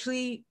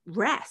actually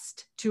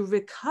rest, to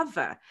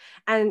recover.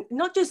 And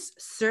not just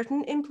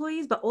certain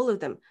employees, but all of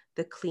them: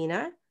 the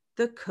cleaner,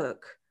 the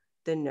cook,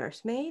 the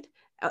nursemaid,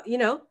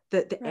 the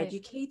right.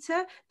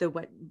 educator, the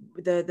worker,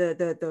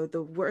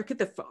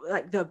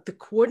 the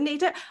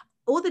coordinator.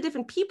 All the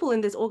different people in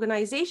this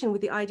organization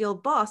with the ideal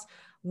boss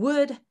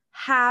would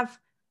have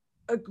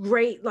a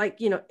great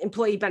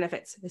employee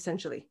benefits,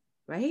 essentially,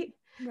 right?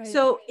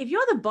 So if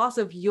you're the boss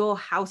of your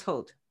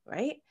household,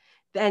 right,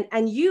 then,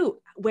 and you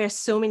wear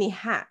so many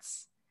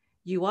hats,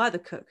 you are the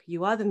cook,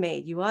 you are the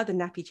maid, you are the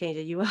nappy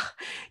changer, you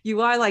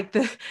are like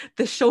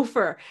the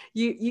chauffeur,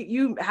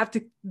 you have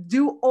to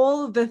do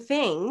all the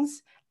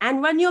things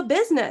and run your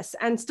business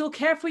and still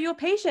care for your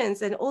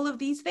patients and all of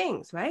these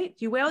things, right?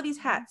 You wear all these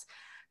hats.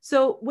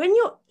 So when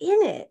you're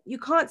in it, you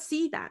can't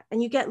see that,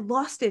 and you get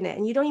lost in it,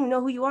 and you don't even know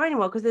who you are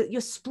anymore because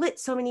you're split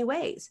so many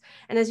ways.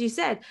 And as you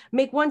said,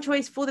 make one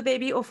choice for the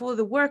baby or for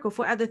the work or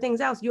for other things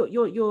else. You're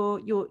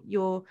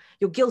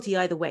guilty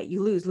either way.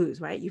 You lose,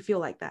 right? You feel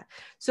like that.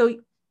 So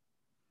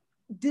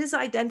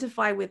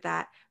disidentify with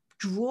that.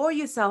 Draw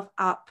yourself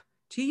up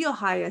to your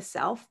higher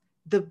self,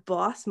 the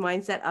boss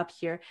mindset up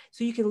here,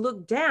 so you can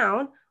look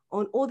down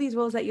on all these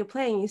roles that you're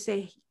playing. You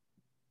say,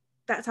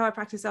 that's how I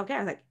practice self-care.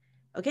 I was like,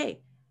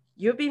 okay,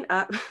 you've been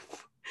up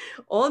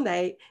all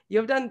night.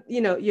 You've done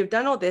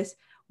all this.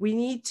 We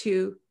need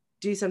to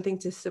do something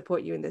to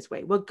support you in this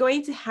way. We're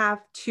going to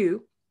have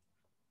to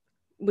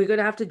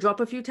drop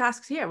a few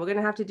tasks here. We're going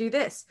to have to do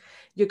this.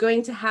 You're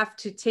going to have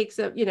to take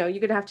some, you're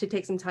going to have to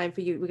take some time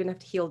for you. We're going to have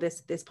to heal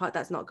this part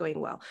that's not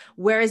going well.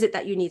 Where is it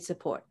that you need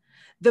support?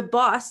 The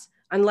boss,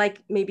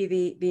 unlike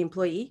maybe the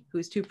employee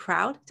who's too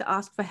proud to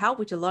ask for help,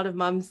 which a lot of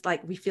moms,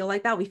 like, we feel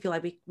like that. We feel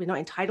like we're not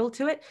entitled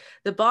to it.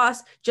 The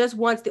boss just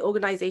wants the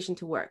organization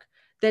to work.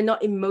 They're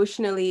not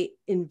emotionally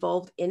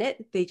involved in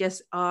it. They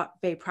just are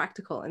very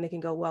practical, and they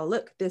can go, well,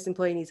 look, this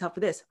employee needs help for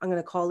this. I'm going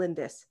to call in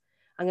this.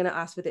 I'm going to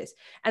ask for this.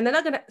 And they're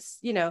not going to,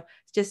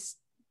 just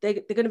they're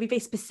going to be very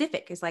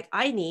specific. It's like,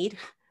 I need,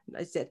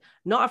 I said,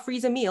 not a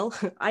freezer meal.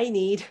 I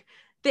need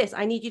this.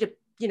 I need you to,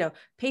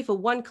 pay for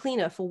one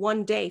cleaner for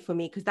one day for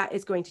me, because that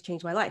is going to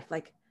change my life.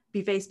 Like,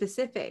 be very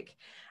specific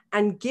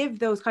and give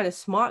those kind of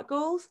SMART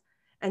goals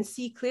and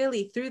see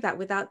clearly through that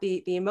without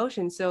the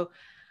emotion. So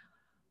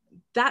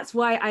that's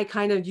why I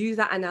kind of use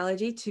that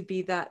analogy to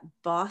be that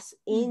boss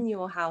in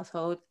your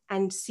household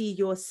and see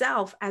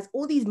yourself as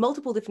all these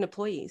multiple different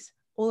employees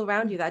all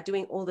around you that are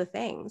doing all the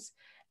things.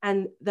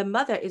 And the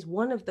mother is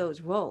one of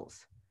those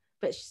roles,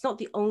 but she's not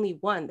the only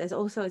one. There's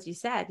also, as you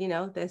said,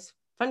 there's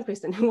Fun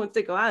Kristen who wants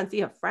to go out and see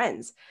her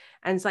friends.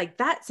 And it's like,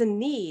 that's a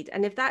need.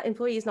 And if that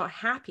employee is not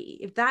happy,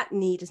 if that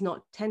need is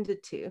not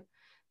tended to,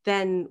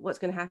 then what's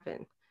going to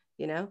happen?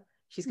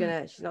 She's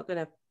not going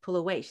to pull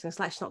away. She's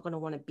not going to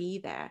want to be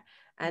there.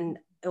 And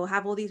it will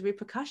have all these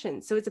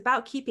repercussions. So it's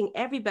about keeping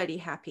everybody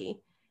happy.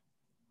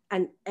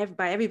 And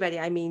by everybody,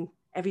 I mean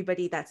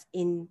everybody that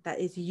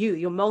is you,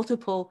 your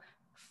multiple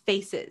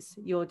faces,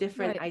 your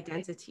different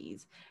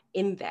identities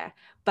in there,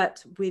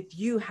 but with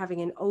you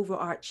having an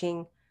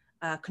overarching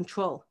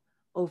control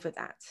over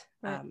that.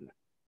 Right.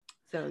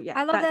 So yeah,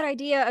 I love that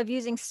idea of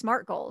using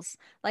SMART goals,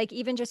 like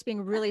even just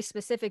being really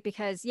specific,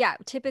 because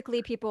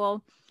typically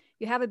people,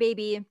 you have a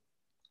baby,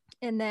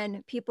 and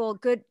then people,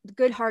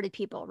 good-hearted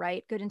people,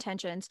 right? Good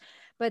intentions,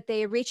 but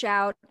they reach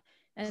out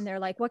and they're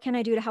like, what can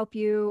I do to help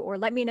you? Or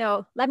let me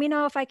know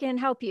if I can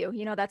help you.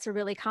 That's a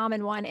really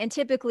common one. And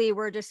typically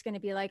we're just going to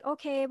be like,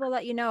 okay, we'll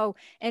let you know.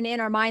 And in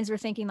our minds, we're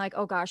thinking like,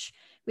 oh gosh,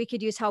 we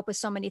could use help with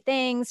so many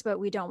things, but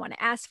we don't want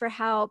to ask for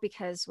help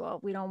because,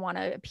 well, we don't want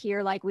to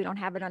appear like we don't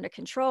have it under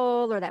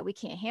control or that we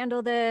can't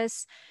handle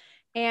this.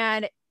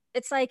 And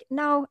it's like,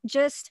 no,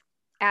 just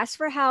ask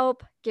for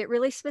help, get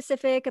really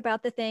specific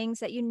about the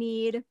things that you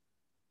need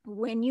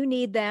when you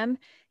need them,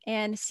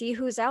 and see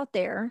who's out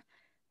there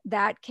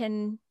that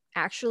can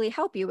actually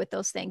help you with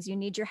those things. You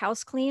need your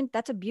house cleaned.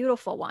 That's a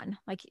beautiful one.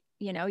 Like,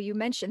 you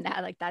mentioned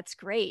that, like, that's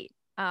great.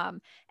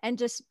 And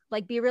just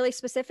like be really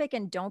specific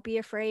and don't be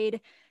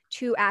afraid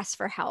to ask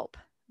for help,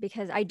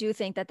 because I do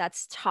think that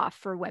that's tough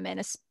for women,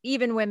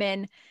 even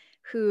women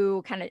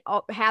who kind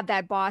of have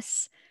that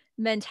boss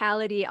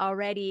mentality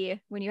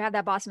already. When you have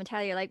that boss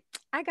mentality, you're like,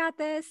 I got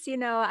this,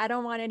 I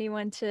don't want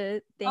anyone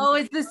to think. Oh,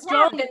 it's the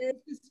strongest.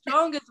 It's the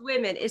strongest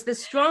women. It's the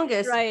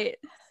strongest. Right.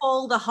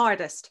 Fall the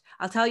hardest.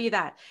 I'll tell you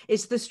that.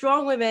 It's the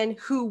strong women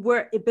who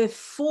were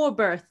before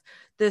birth,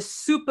 the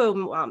super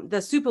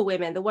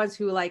women, the ones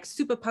who like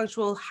super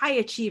punctual, high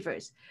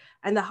achievers.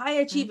 And the high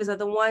achievers are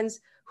the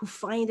ones who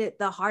find it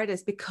the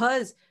hardest,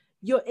 because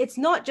it's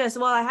not just,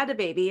 well, I had a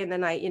baby and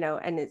then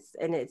and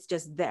it's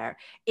just there.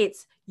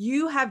 It's,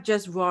 you have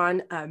just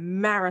run a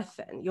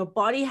marathon. Your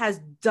body has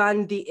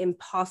done the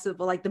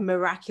impossible, like the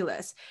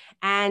miraculous,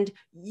 and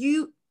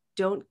you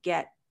don't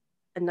get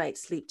a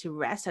night's sleep to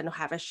rest and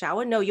have a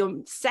shower. No,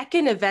 your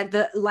second event,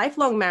 the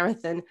lifelong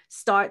marathon,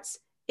 starts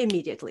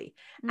immediately.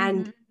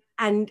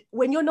 And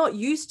when you're not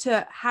used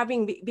to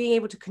being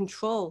able to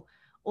control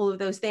all of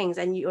those things,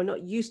 and you're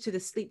not used to the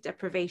sleep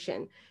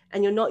deprivation,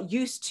 and you're not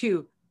used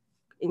to,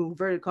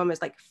 inverted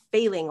commas, like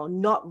failing or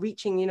not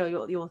reaching,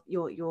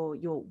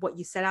 your what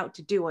you set out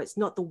to do, or it's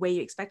not the way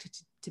you expect it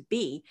to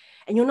be,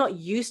 and you're not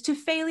used to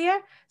failure,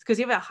 because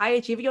you're a high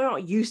achiever, you're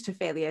not used to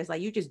failure. It's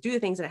like you just do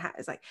things and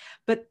it's like,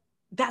 but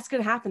that's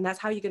going to happen. That's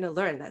how you're going to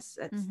learn. That's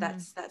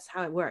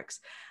how it works.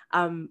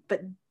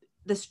 But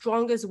the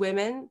strongest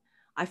women,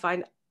 I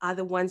find, are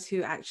the ones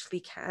who actually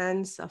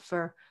can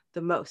suffer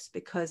the most,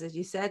 because as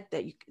you said,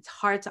 it's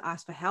hard to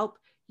ask for help.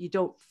 You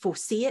don't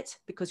foresee it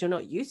because you're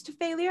not used to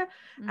failure,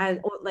 and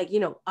or like,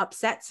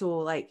 upsets,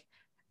 or like,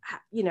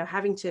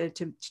 having to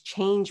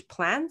change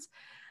plans.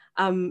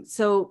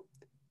 So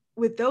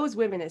with those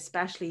women,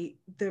 especially,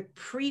 the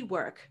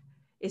pre-work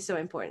is so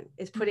important.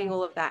 It's putting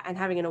all of that and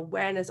having an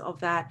awareness of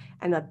that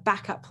and a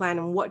backup plan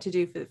and what to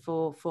do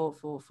for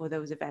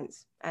those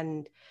events,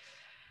 and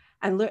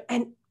learn,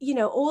 and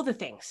all the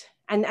things.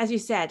 And as you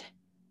said,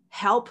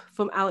 help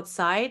from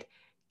outside,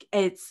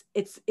 it's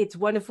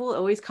wonderful. It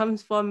always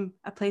comes from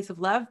a place of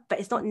love, but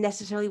it's not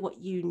necessarily what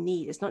you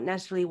need. It's not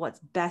necessarily what's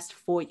best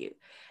for you.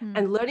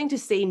 And learning to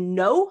say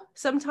no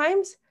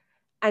sometimes,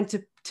 and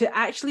to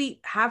actually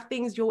have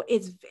things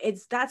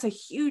that's a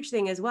huge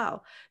thing as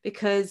well,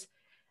 because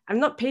I'm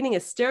not painting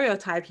a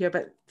stereotype here,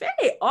 but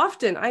very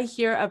often I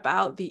hear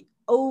about the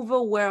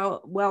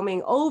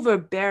overwhelming,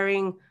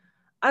 overbearing,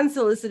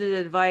 unsolicited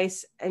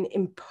advice and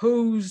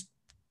imposed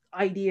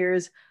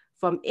ideas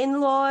from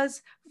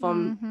in-laws,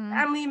 from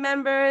family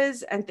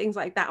members, and things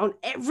like that, on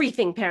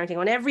everything, parenting,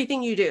 on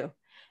everything you do.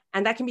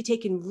 And that can be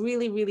taken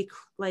really, really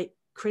like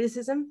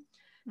criticism,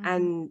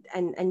 and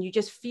you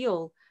just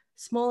feel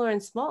smaller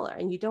and smaller,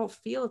 and you don't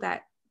feel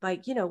that,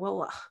 like,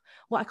 well,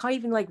 I can't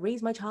even like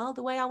raise my child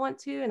the way I want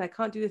to, and I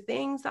can't do the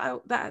things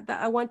that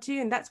I want to.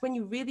 And that's when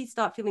you really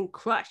start feeling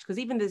crushed, because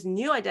even this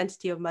new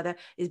identity of mother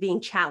is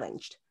being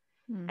challenged,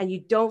 and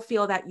you don't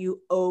feel that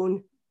you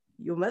own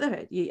your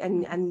motherhood,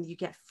 and you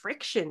get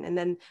friction. And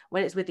then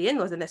when it's with the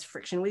in-laws, and there's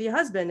friction with your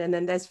husband, and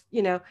then there's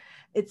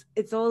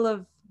it's all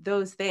of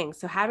those things.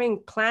 So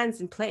having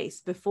plans in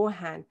place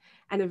beforehand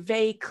and a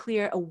very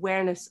clear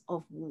awareness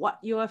of what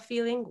you are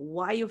feeling,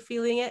 why you're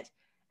feeling it,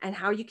 and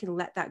how you can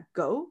let that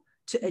go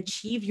to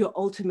achieve your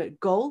ultimate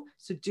goal.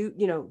 So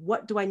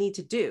what do I need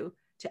to do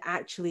to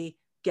actually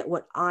get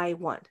what I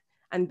want?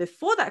 And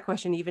before that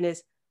question even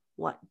is,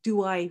 what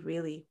do I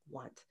really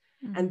want?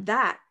 Mm-hmm. And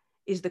that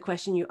is the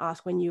question you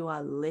ask when you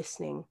are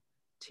listening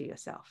to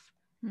yourself,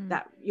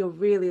 that you're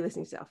really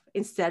listening to yourself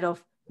instead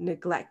of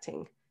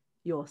neglecting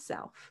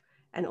yourself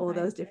and all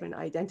those different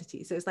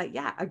identities. So it's like,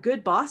 yeah, a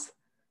good boss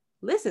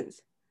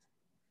listens,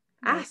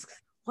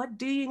 asks, what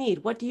do you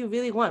need? What do you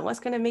really want? What's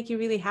going to make you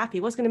really happy?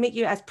 What's going to make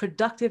you as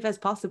productive as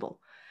possible?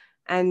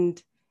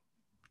 And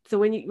so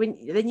when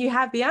then you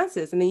have the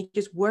answers, and then you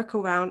just work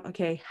around,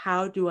 okay,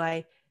 how do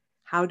I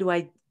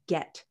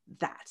get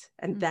that?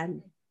 And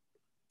then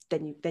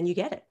you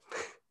get it.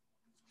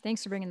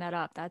 Thanks for bringing that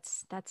up.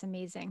 That's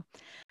amazing.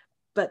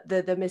 But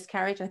the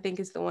miscarriage, I think,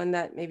 is the one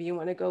that maybe you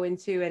want to go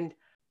into. And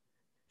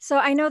so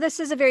I know this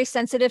is a very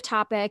sensitive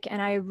topic,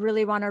 and I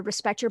really want to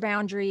respect your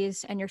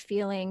boundaries and your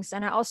feelings.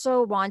 And I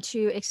also want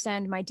to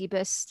extend my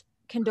deepest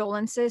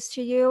condolences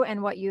to you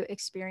and what you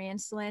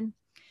experienced, Lynn.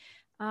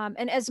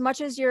 And as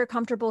much as you're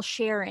comfortable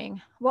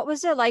sharing, what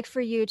was it like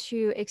for you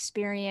to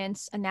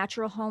experience a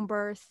natural home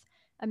birth,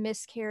 a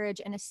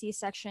miscarriage, and a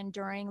C-section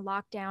during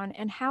lockdown?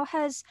 And how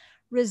has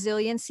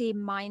resiliency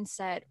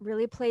mindset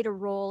really played a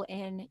role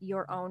in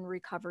your own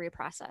recovery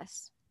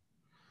process?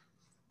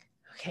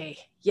 Okay.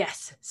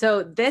 Yes.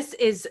 So this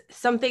is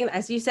something,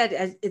 as you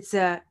said, it's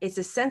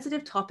a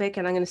sensitive topic,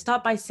 and I'm going to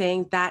start by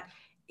saying that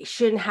it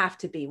shouldn't have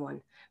to be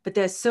one. But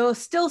there's still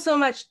so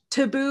much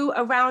taboo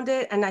around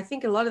it, and I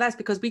think a lot of that's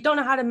because we don't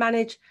know how to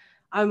manage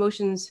our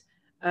emotions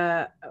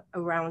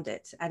around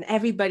it. And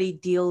everybody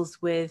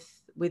deals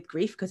with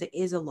grief because it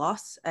is a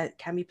loss. It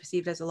can be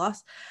perceived as a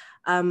loss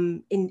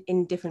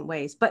in different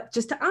ways. But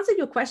just to answer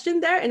your question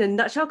there in a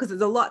nutshell, because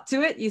there's a lot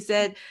to it, you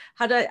said,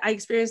 how did I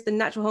experience the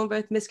natural home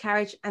birth,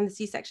 miscarriage, and the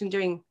C-section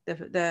during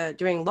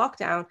during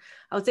lockdown?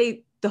 I would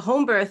say the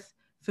home birth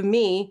for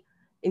me,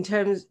 in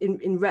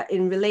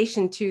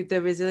relation to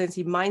the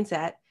resiliency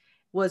mindset,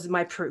 was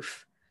my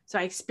proof. So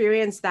I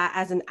experienced that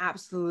as an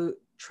absolute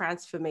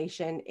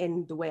transformation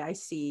in the way I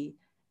see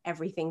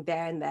everything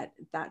there, and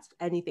that's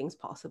anything's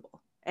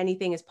possible.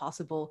 Anything is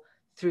possible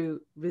through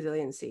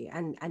resiliency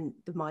and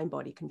the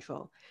mind-body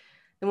control.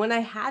 And when I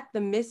had the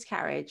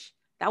miscarriage,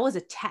 that was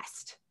a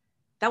test.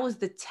 That was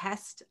the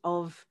test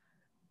of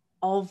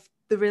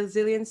the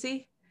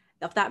resiliency,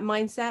 of that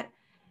mindset.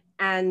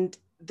 And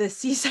the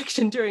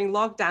C-section during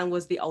lockdown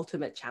was the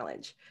ultimate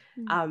challenge.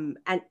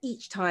 And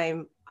each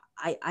time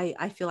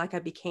I feel like I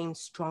became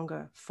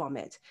stronger from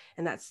it.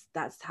 And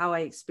that's how I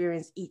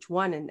experienced each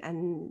one.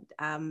 And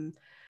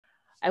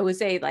I would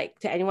say, like,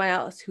 to anyone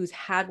else who's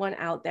had one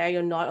out there,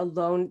 you're not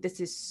alone. This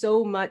is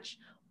so much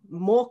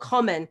more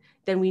common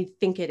than we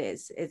think it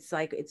is. It's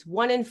like, it's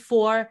 1 in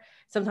 4.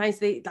 Sometimes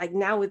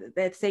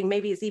they're saying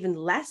maybe it's even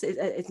less.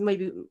 It's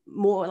maybe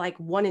more like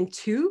 1 in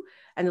 2.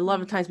 And a lot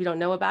of times we don't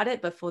know about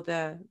it, but for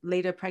the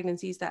later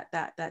pregnancies that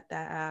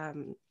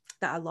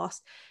are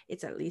lost,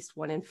 it's at least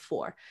 1 in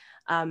 4.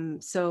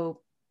 So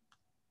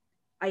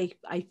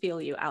I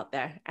feel you out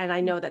there. And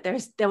I know that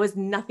there was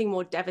nothing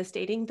more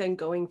devastating than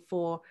going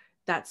for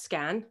that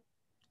scan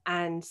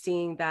and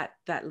seeing that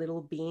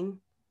little bean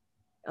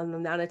on the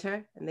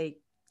monitor, and they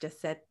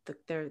just said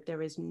that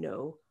there is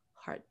no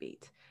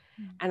heartbeat.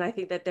 And I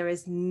think that there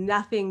is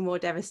nothing more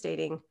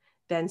devastating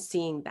than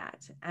seeing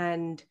that,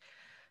 and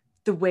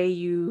the way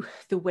you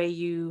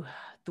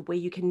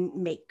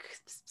can make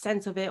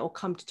sense of it or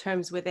come to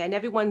terms with it. And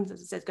everyone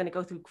is going to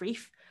go through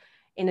grief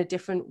in a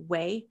different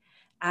way,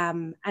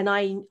 and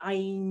I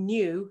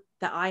knew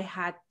that I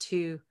had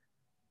to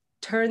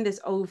turn this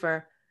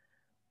over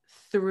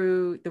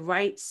through the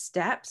right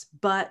steps,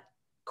 but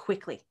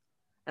quickly.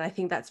 And I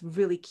think that's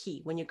really key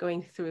when you're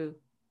going through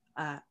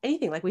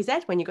anything. Like we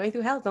said, when you're going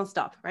through hell, don't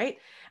stop, right?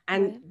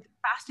 And the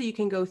faster you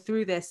can go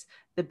through this,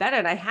 the better.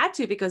 And I had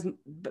to, because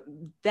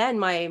then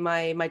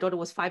my daughter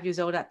was 5 years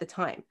old at the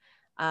time.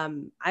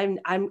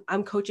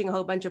 I'm coaching a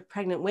whole bunch of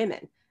pregnant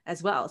women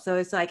as well. So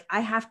it's like, I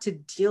have to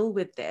deal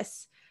with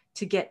this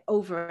to get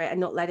over it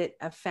and not let it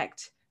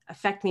affect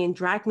me and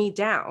drag me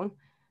down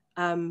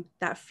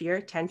that fear,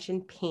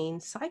 tension, pain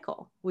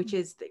cycle, which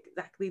is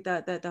exactly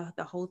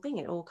the whole thing.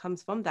 It all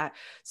comes from that.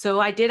 So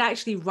I did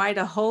actually write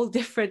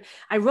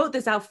I wrote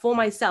this out for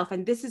myself,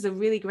 and this is a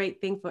really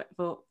great thing for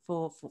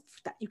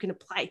that you can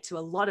apply to a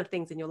lot of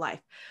things in your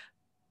life.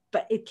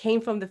 But it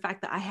came from the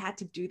fact that I had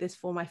to do this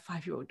for my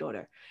 5-year-old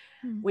daughter.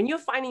 When you're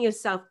finding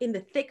yourself in the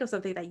thick of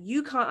something that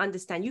you can't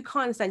understand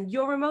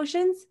your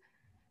emotions,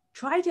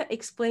 try to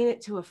explain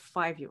it to a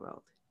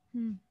 5-year-old.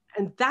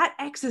 And that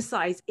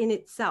exercise in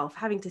itself,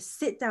 having to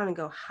sit down and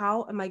go,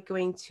 how am I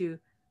going to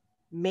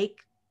make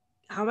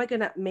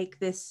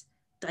this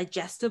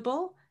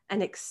digestible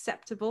and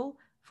acceptable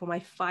for my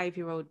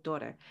 5-year-old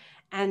daughter?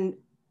 And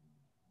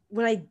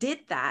when I did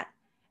that,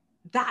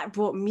 that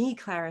brought me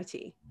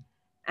clarity,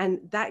 and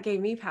that gave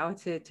me power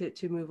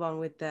to move on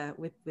with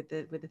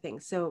the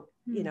things. So,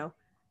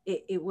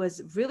 it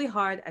was really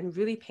hard and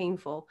really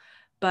painful,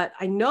 but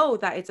I know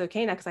that it's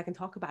okay now because I can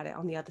talk about it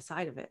on the other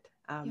side of it.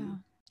 Yeah.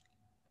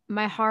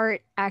 My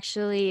heart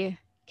actually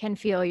can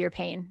feel your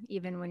pain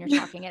even when you're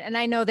talking it. And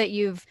I know that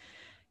you've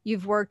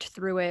worked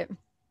through it,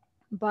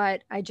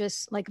 but I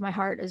just like my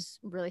heart is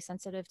really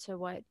sensitive to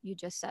what you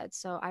just said.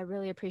 So I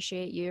really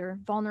appreciate your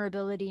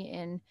vulnerability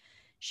in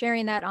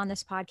sharing that on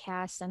this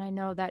podcast. And I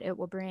know that it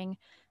will bring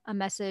a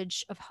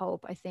message of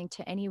hope, I think,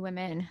 to any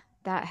women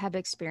that have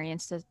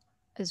experienced it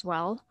as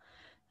well.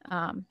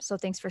 So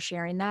thanks for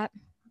sharing that.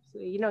 So,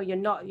 you're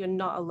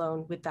not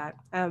alone with that.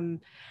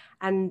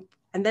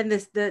 And then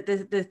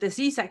the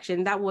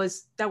C-section, that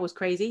was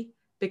crazy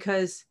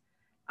because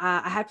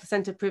I had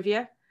placenta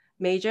previa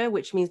major,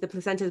 which means the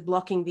placenta is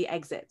blocking the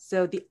exit.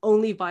 So the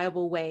only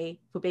viable way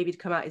for baby to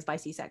come out is by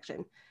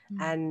C-section.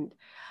 And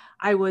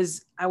I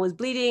was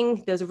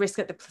bleeding. There's a risk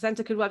that the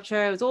placenta could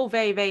rupture. It was all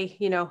very, very,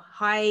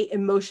 high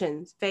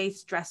emotions, very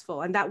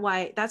stressful. And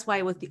that's why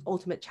it was the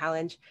ultimate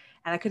challenge.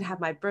 And I couldn't have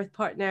my birth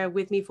partner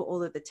with me for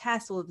all of the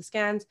tests, all of the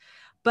scans.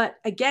 But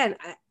again,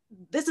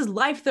 this is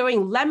life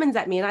throwing lemons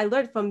at me. And I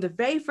learned from the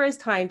very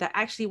first time that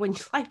actually when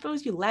life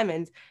throws you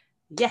lemons,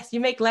 yes, you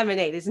make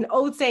lemonade. It's an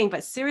old saying,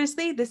 but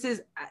seriously, this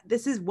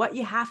is what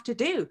you have to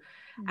do.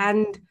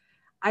 And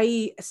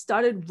I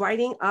started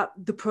writing up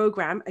the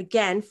program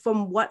again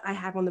from what I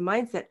have on the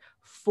mindset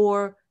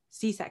for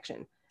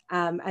C-section.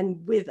 And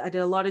I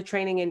did a lot of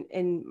training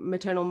in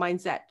maternal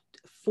mindset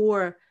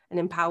for an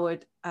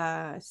empowered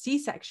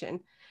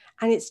C-section.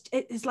 And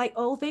it's like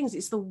all things.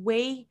 It's the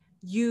way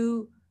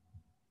you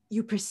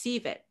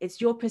perceive it.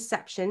 It's your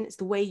perception. It's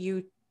the way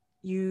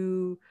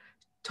you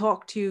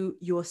talk to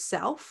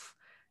yourself,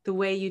 the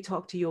way you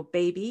talk to your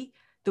baby,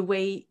 the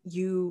way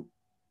you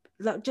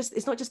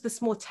it's not just the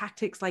small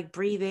tactics like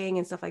breathing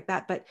and stuff like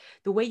that, but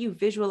the way you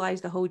visualize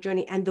the whole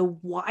journey and the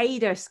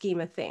wider scheme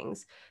of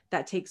things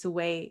that takes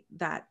away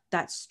that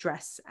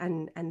stress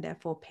and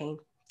therefore pain,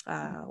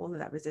 all of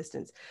that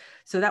resistance.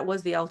 So that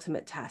was the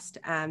ultimate test.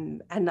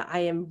 And I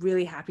am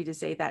really happy to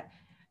say that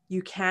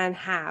you can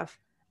have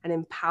an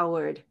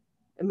empowered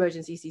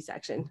emergency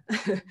C-section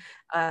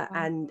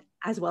and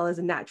as well as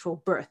a natural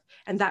birth.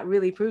 And that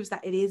really proves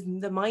that it is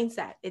the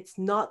mindset. It's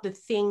not the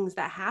things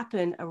that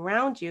happen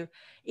around you.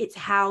 It's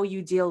how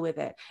you deal with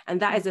it.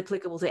 And that is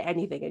applicable to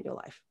anything in your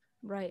life.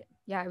 Right.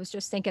 Yeah. I was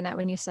just thinking that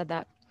when you said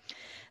that.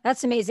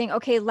 That's amazing.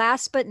 Okay.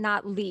 Last but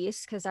not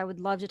least, because I would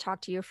love to talk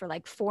to you for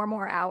like 4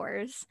 more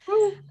hours.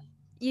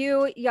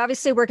 You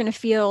obviously work in a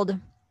field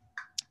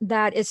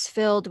that is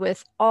filled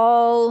with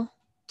all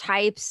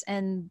types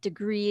and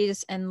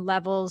degrees and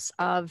levels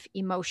of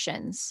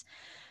emotions.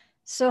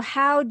 So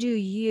how do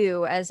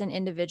you as an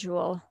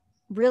individual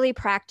really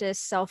practice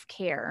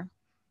self-care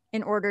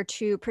in order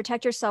to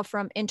protect yourself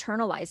from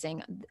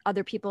internalizing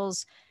other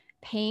people's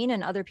pain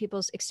and other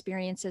people's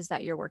experiences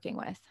that you're working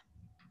with?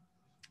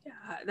 Yeah,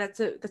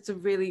 that's a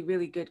really,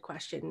 really good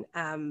question.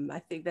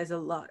 I think there's a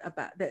lot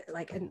about that,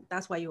 and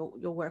that's why your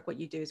work, what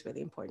you do, is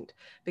really important,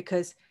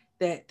 because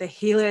the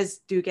healers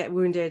do get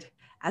wounded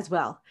as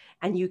well,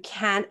 and you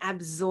can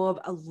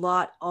absorb a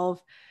lot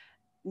of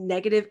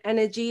negative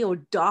energy or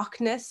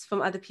darkness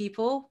from other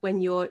people when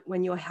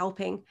you're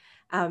helping.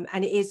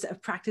 And it is a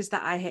practice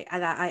that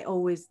I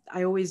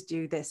always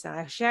do this, and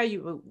I share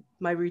you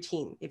my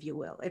routine, if you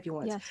will, if you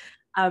want. Yes.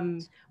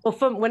 Well,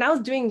 from when I was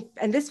doing,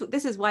 and this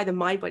is why the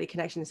mind body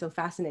connection is so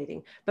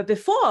fascinating. But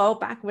before,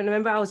 back when,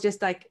 remember, I was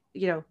just like,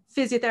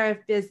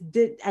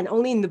 physiotherapist and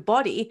only in the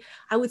body,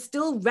 I would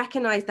still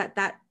recognize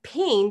that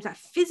pain, that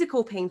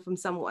physical pain from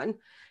someone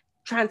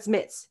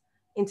transmits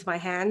into my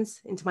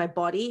hands, into my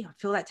body. I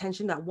feel that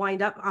tension, that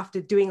wind up after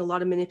doing a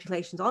lot of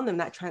manipulations on them,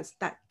 that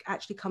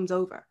actually comes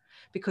over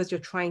because you're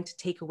trying to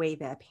take away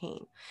their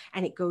pain,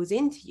 and it goes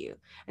into you.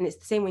 And it's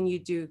the same when you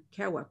do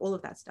care work, all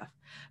of that stuff.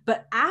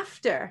 But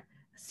after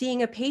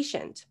seeing a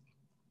patient,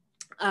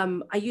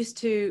 I used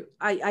to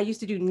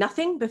do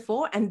nothing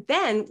before, and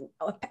then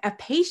a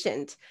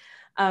patient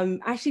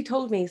actually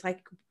told me, it's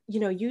like,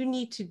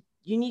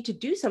 you need to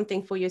do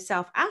something for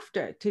yourself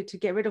after to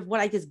get rid of what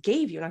I just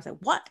gave you. And I was like,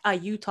 what are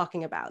you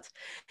talking about?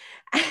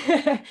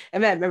 And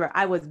then remember,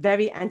 I was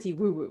very anti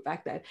woo-woo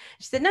back then.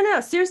 She said,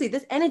 no, seriously,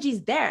 this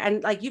energy's there.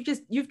 And like,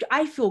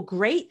 I feel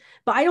great,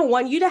 but I don't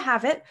want you to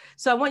have it.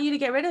 So I want you to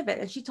get rid of it.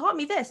 And she taught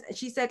me this. And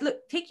she said,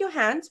 look, take your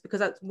hands,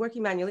 because I was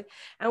working manually,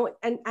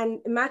 and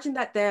imagine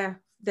that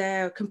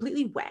they're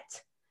completely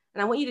wet.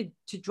 And I want you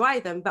to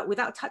dry them, but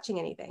without touching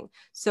anything.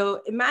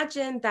 So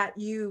imagine that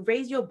you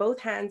raise your both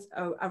hands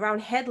around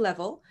head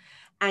level,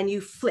 and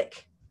you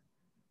flick.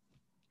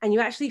 And you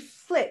actually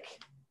flick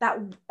that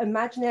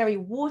imaginary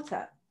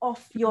water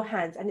off your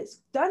hands. And it's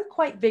done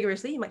quite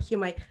vigorously. You might hear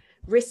my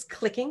wrist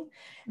clicking.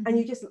 Mm-hmm. And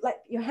you just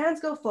let your hands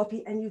go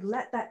floppy, and you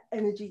let that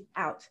energy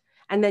out.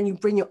 And then you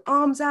bring your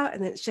arms out,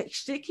 and then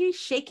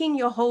shaking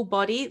your whole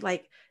body,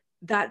 like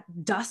that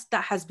dust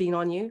that has been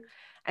on you,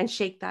 and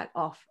shake that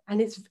off. And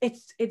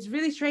it's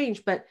really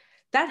strange, but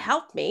that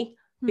helped me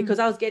because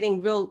I was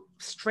getting real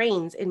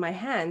strains in my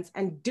hands,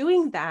 and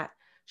doing that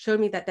showed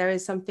me that there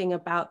is something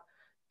about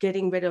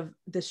getting rid of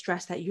the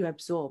stress that you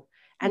absorb.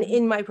 And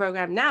in my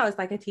program now, it's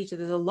like I teach,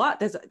 there's a lot,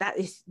 that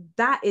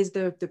is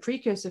the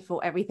precursor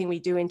for everything we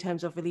do in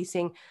terms of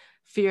releasing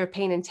fear,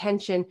 pain, and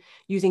tension,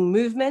 using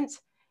movement,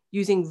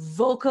 using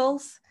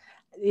vocals.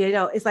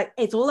 It's like,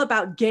 it's all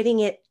about getting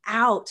it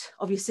out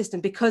of your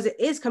system because it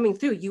is coming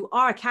through. You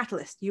are a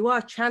catalyst. You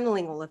are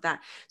channeling all of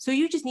that. So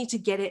you just need to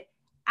get it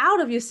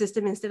out of your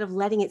system instead of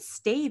letting it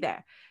stay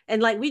there.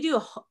 And like we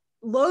do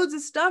loads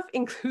of stuff,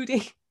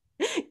 including,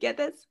 get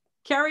this,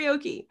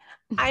 karaoke.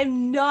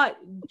 I'm not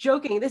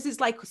joking. This is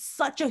like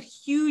such a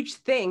huge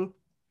thing.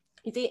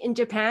 You see, in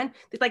Japan,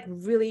 there's like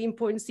really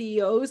important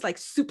CEOs, like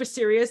super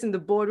serious in the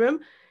boardroom.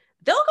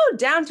 They'll go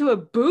down to a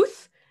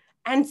booth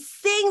and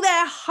sing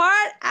their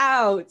heart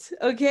out.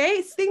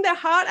 Okay, sing their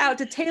heart out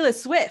to Taylor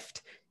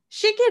Swift.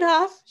 Shake it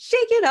off.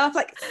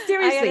 Like,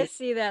 seriously. I gotta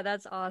see that.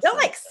 That's awesome.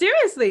 They're like,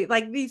 seriously,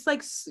 like these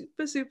like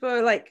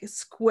super like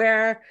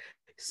square,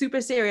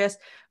 super serious,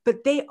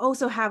 but they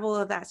also have all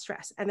of that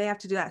stress and they have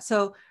to do that.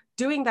 So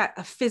doing that,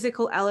 a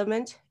physical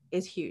element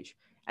is huge.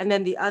 And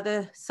then the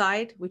other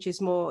side, which is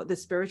more the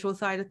spiritual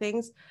side of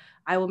things,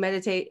 I will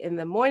meditate in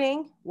the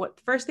morning,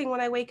 first thing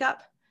when I wake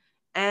up,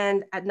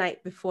 and at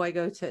night before I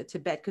go to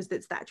bed, because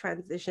it's that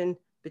transition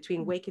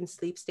between wake and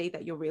sleep state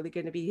that you're really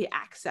going to be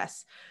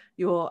access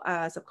your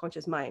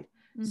subconscious mind.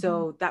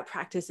 So that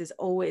practice is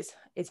always,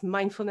 it's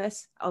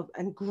mindfulness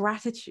and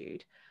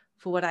gratitude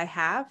for what I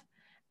have,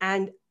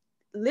 and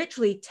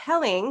literally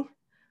telling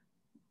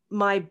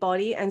my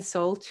body and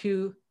soul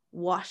to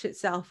wash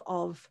itself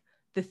of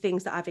the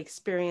things that I've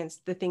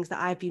experienced, the things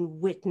that I've been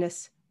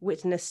witness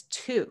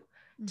to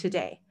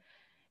today.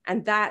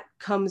 And that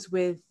comes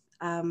with,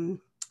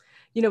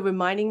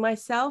 reminding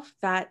myself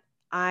that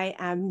I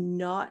am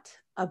not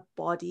a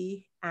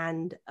body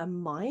and a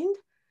mind,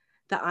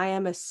 that I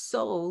am a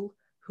soul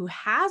who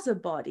has a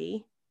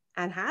body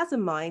and has a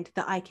mind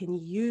that I can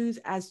use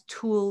as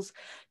tools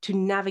to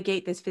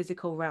navigate this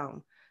physical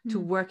realm, to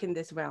work in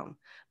this realm.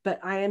 But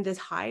I am this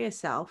higher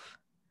self,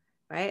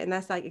 right? And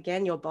that's like,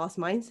 again, your boss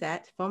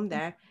mindset from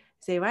there.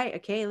 Say, right,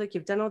 okay, look,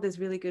 you've done all this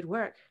really good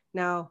work.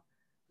 Now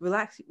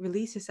relax,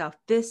 release yourself.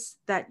 This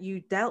that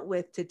you dealt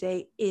with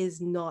today is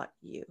not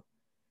you.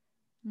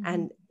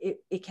 And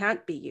it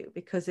can't be you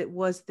because it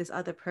was this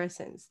other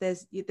person's.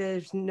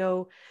 There's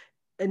no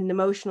an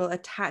emotional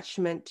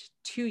attachment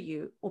to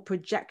you or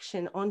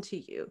projection onto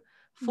you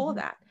for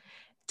that.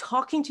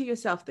 Talking to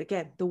yourself,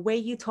 again, the way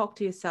you talk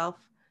to yourself,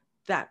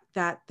 that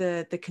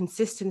the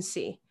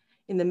consistency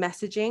in the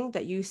messaging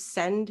that you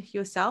send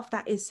yourself,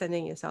 that is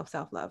sending yourself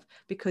self-love,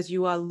 because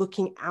you are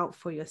looking out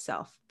for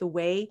yourself the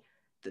way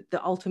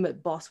the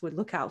ultimate boss would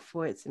look out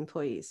for its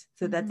employees,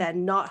 so that they're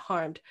not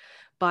harmed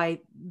by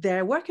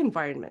their work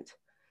environment.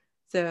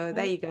 So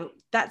there you go.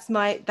 That's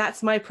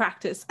my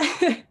practice.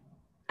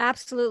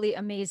 Absolutely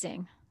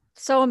amazing.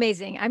 So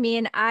amazing. I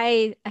mean,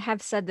 I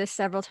have said this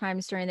several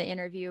times during the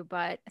interview,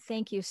 but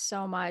thank you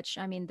so much.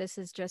 I mean, this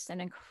is just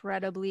an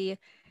incredibly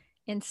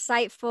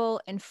insightful,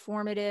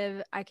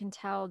 informative. I can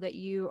tell that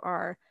you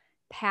are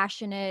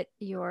passionate,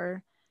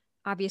 you're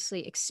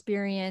obviously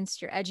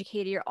experienced, you're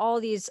educated, you're all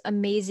these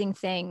amazing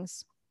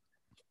things.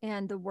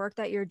 And the work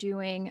that you're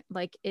doing,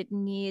 like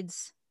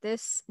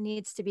this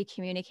needs to be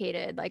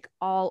communicated like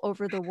all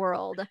over the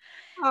world.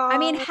 I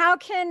mean, how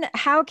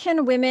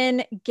can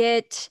women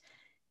get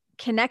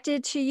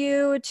connected to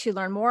you, to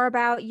learn more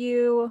about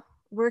you?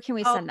 Where can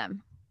we send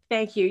them?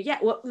 Thank you. Yeah,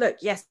 well, look,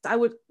 yes, I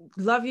would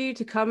love you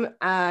to come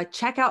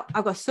check out.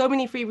 I've got so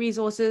many free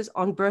resources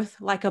on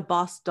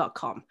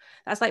birthlikeaboss.com.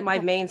 That's like my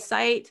main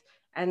site.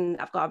 And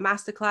I've got a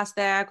masterclass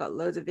there. I've got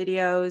loads of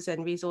videos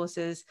and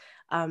resources.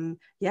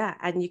 Yeah,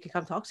 and you can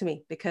come talk to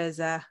me because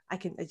I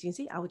can, as you can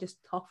see, I will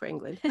just talk for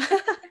England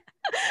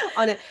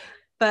on it.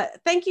 But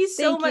thank you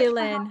so much for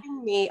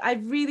having me. I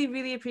really,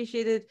 really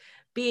appreciated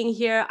being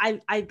here.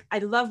 I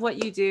love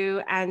what you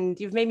do, and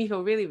you've made me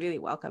feel really, really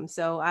welcome.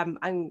 So I'm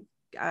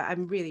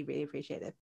really, really appreciative.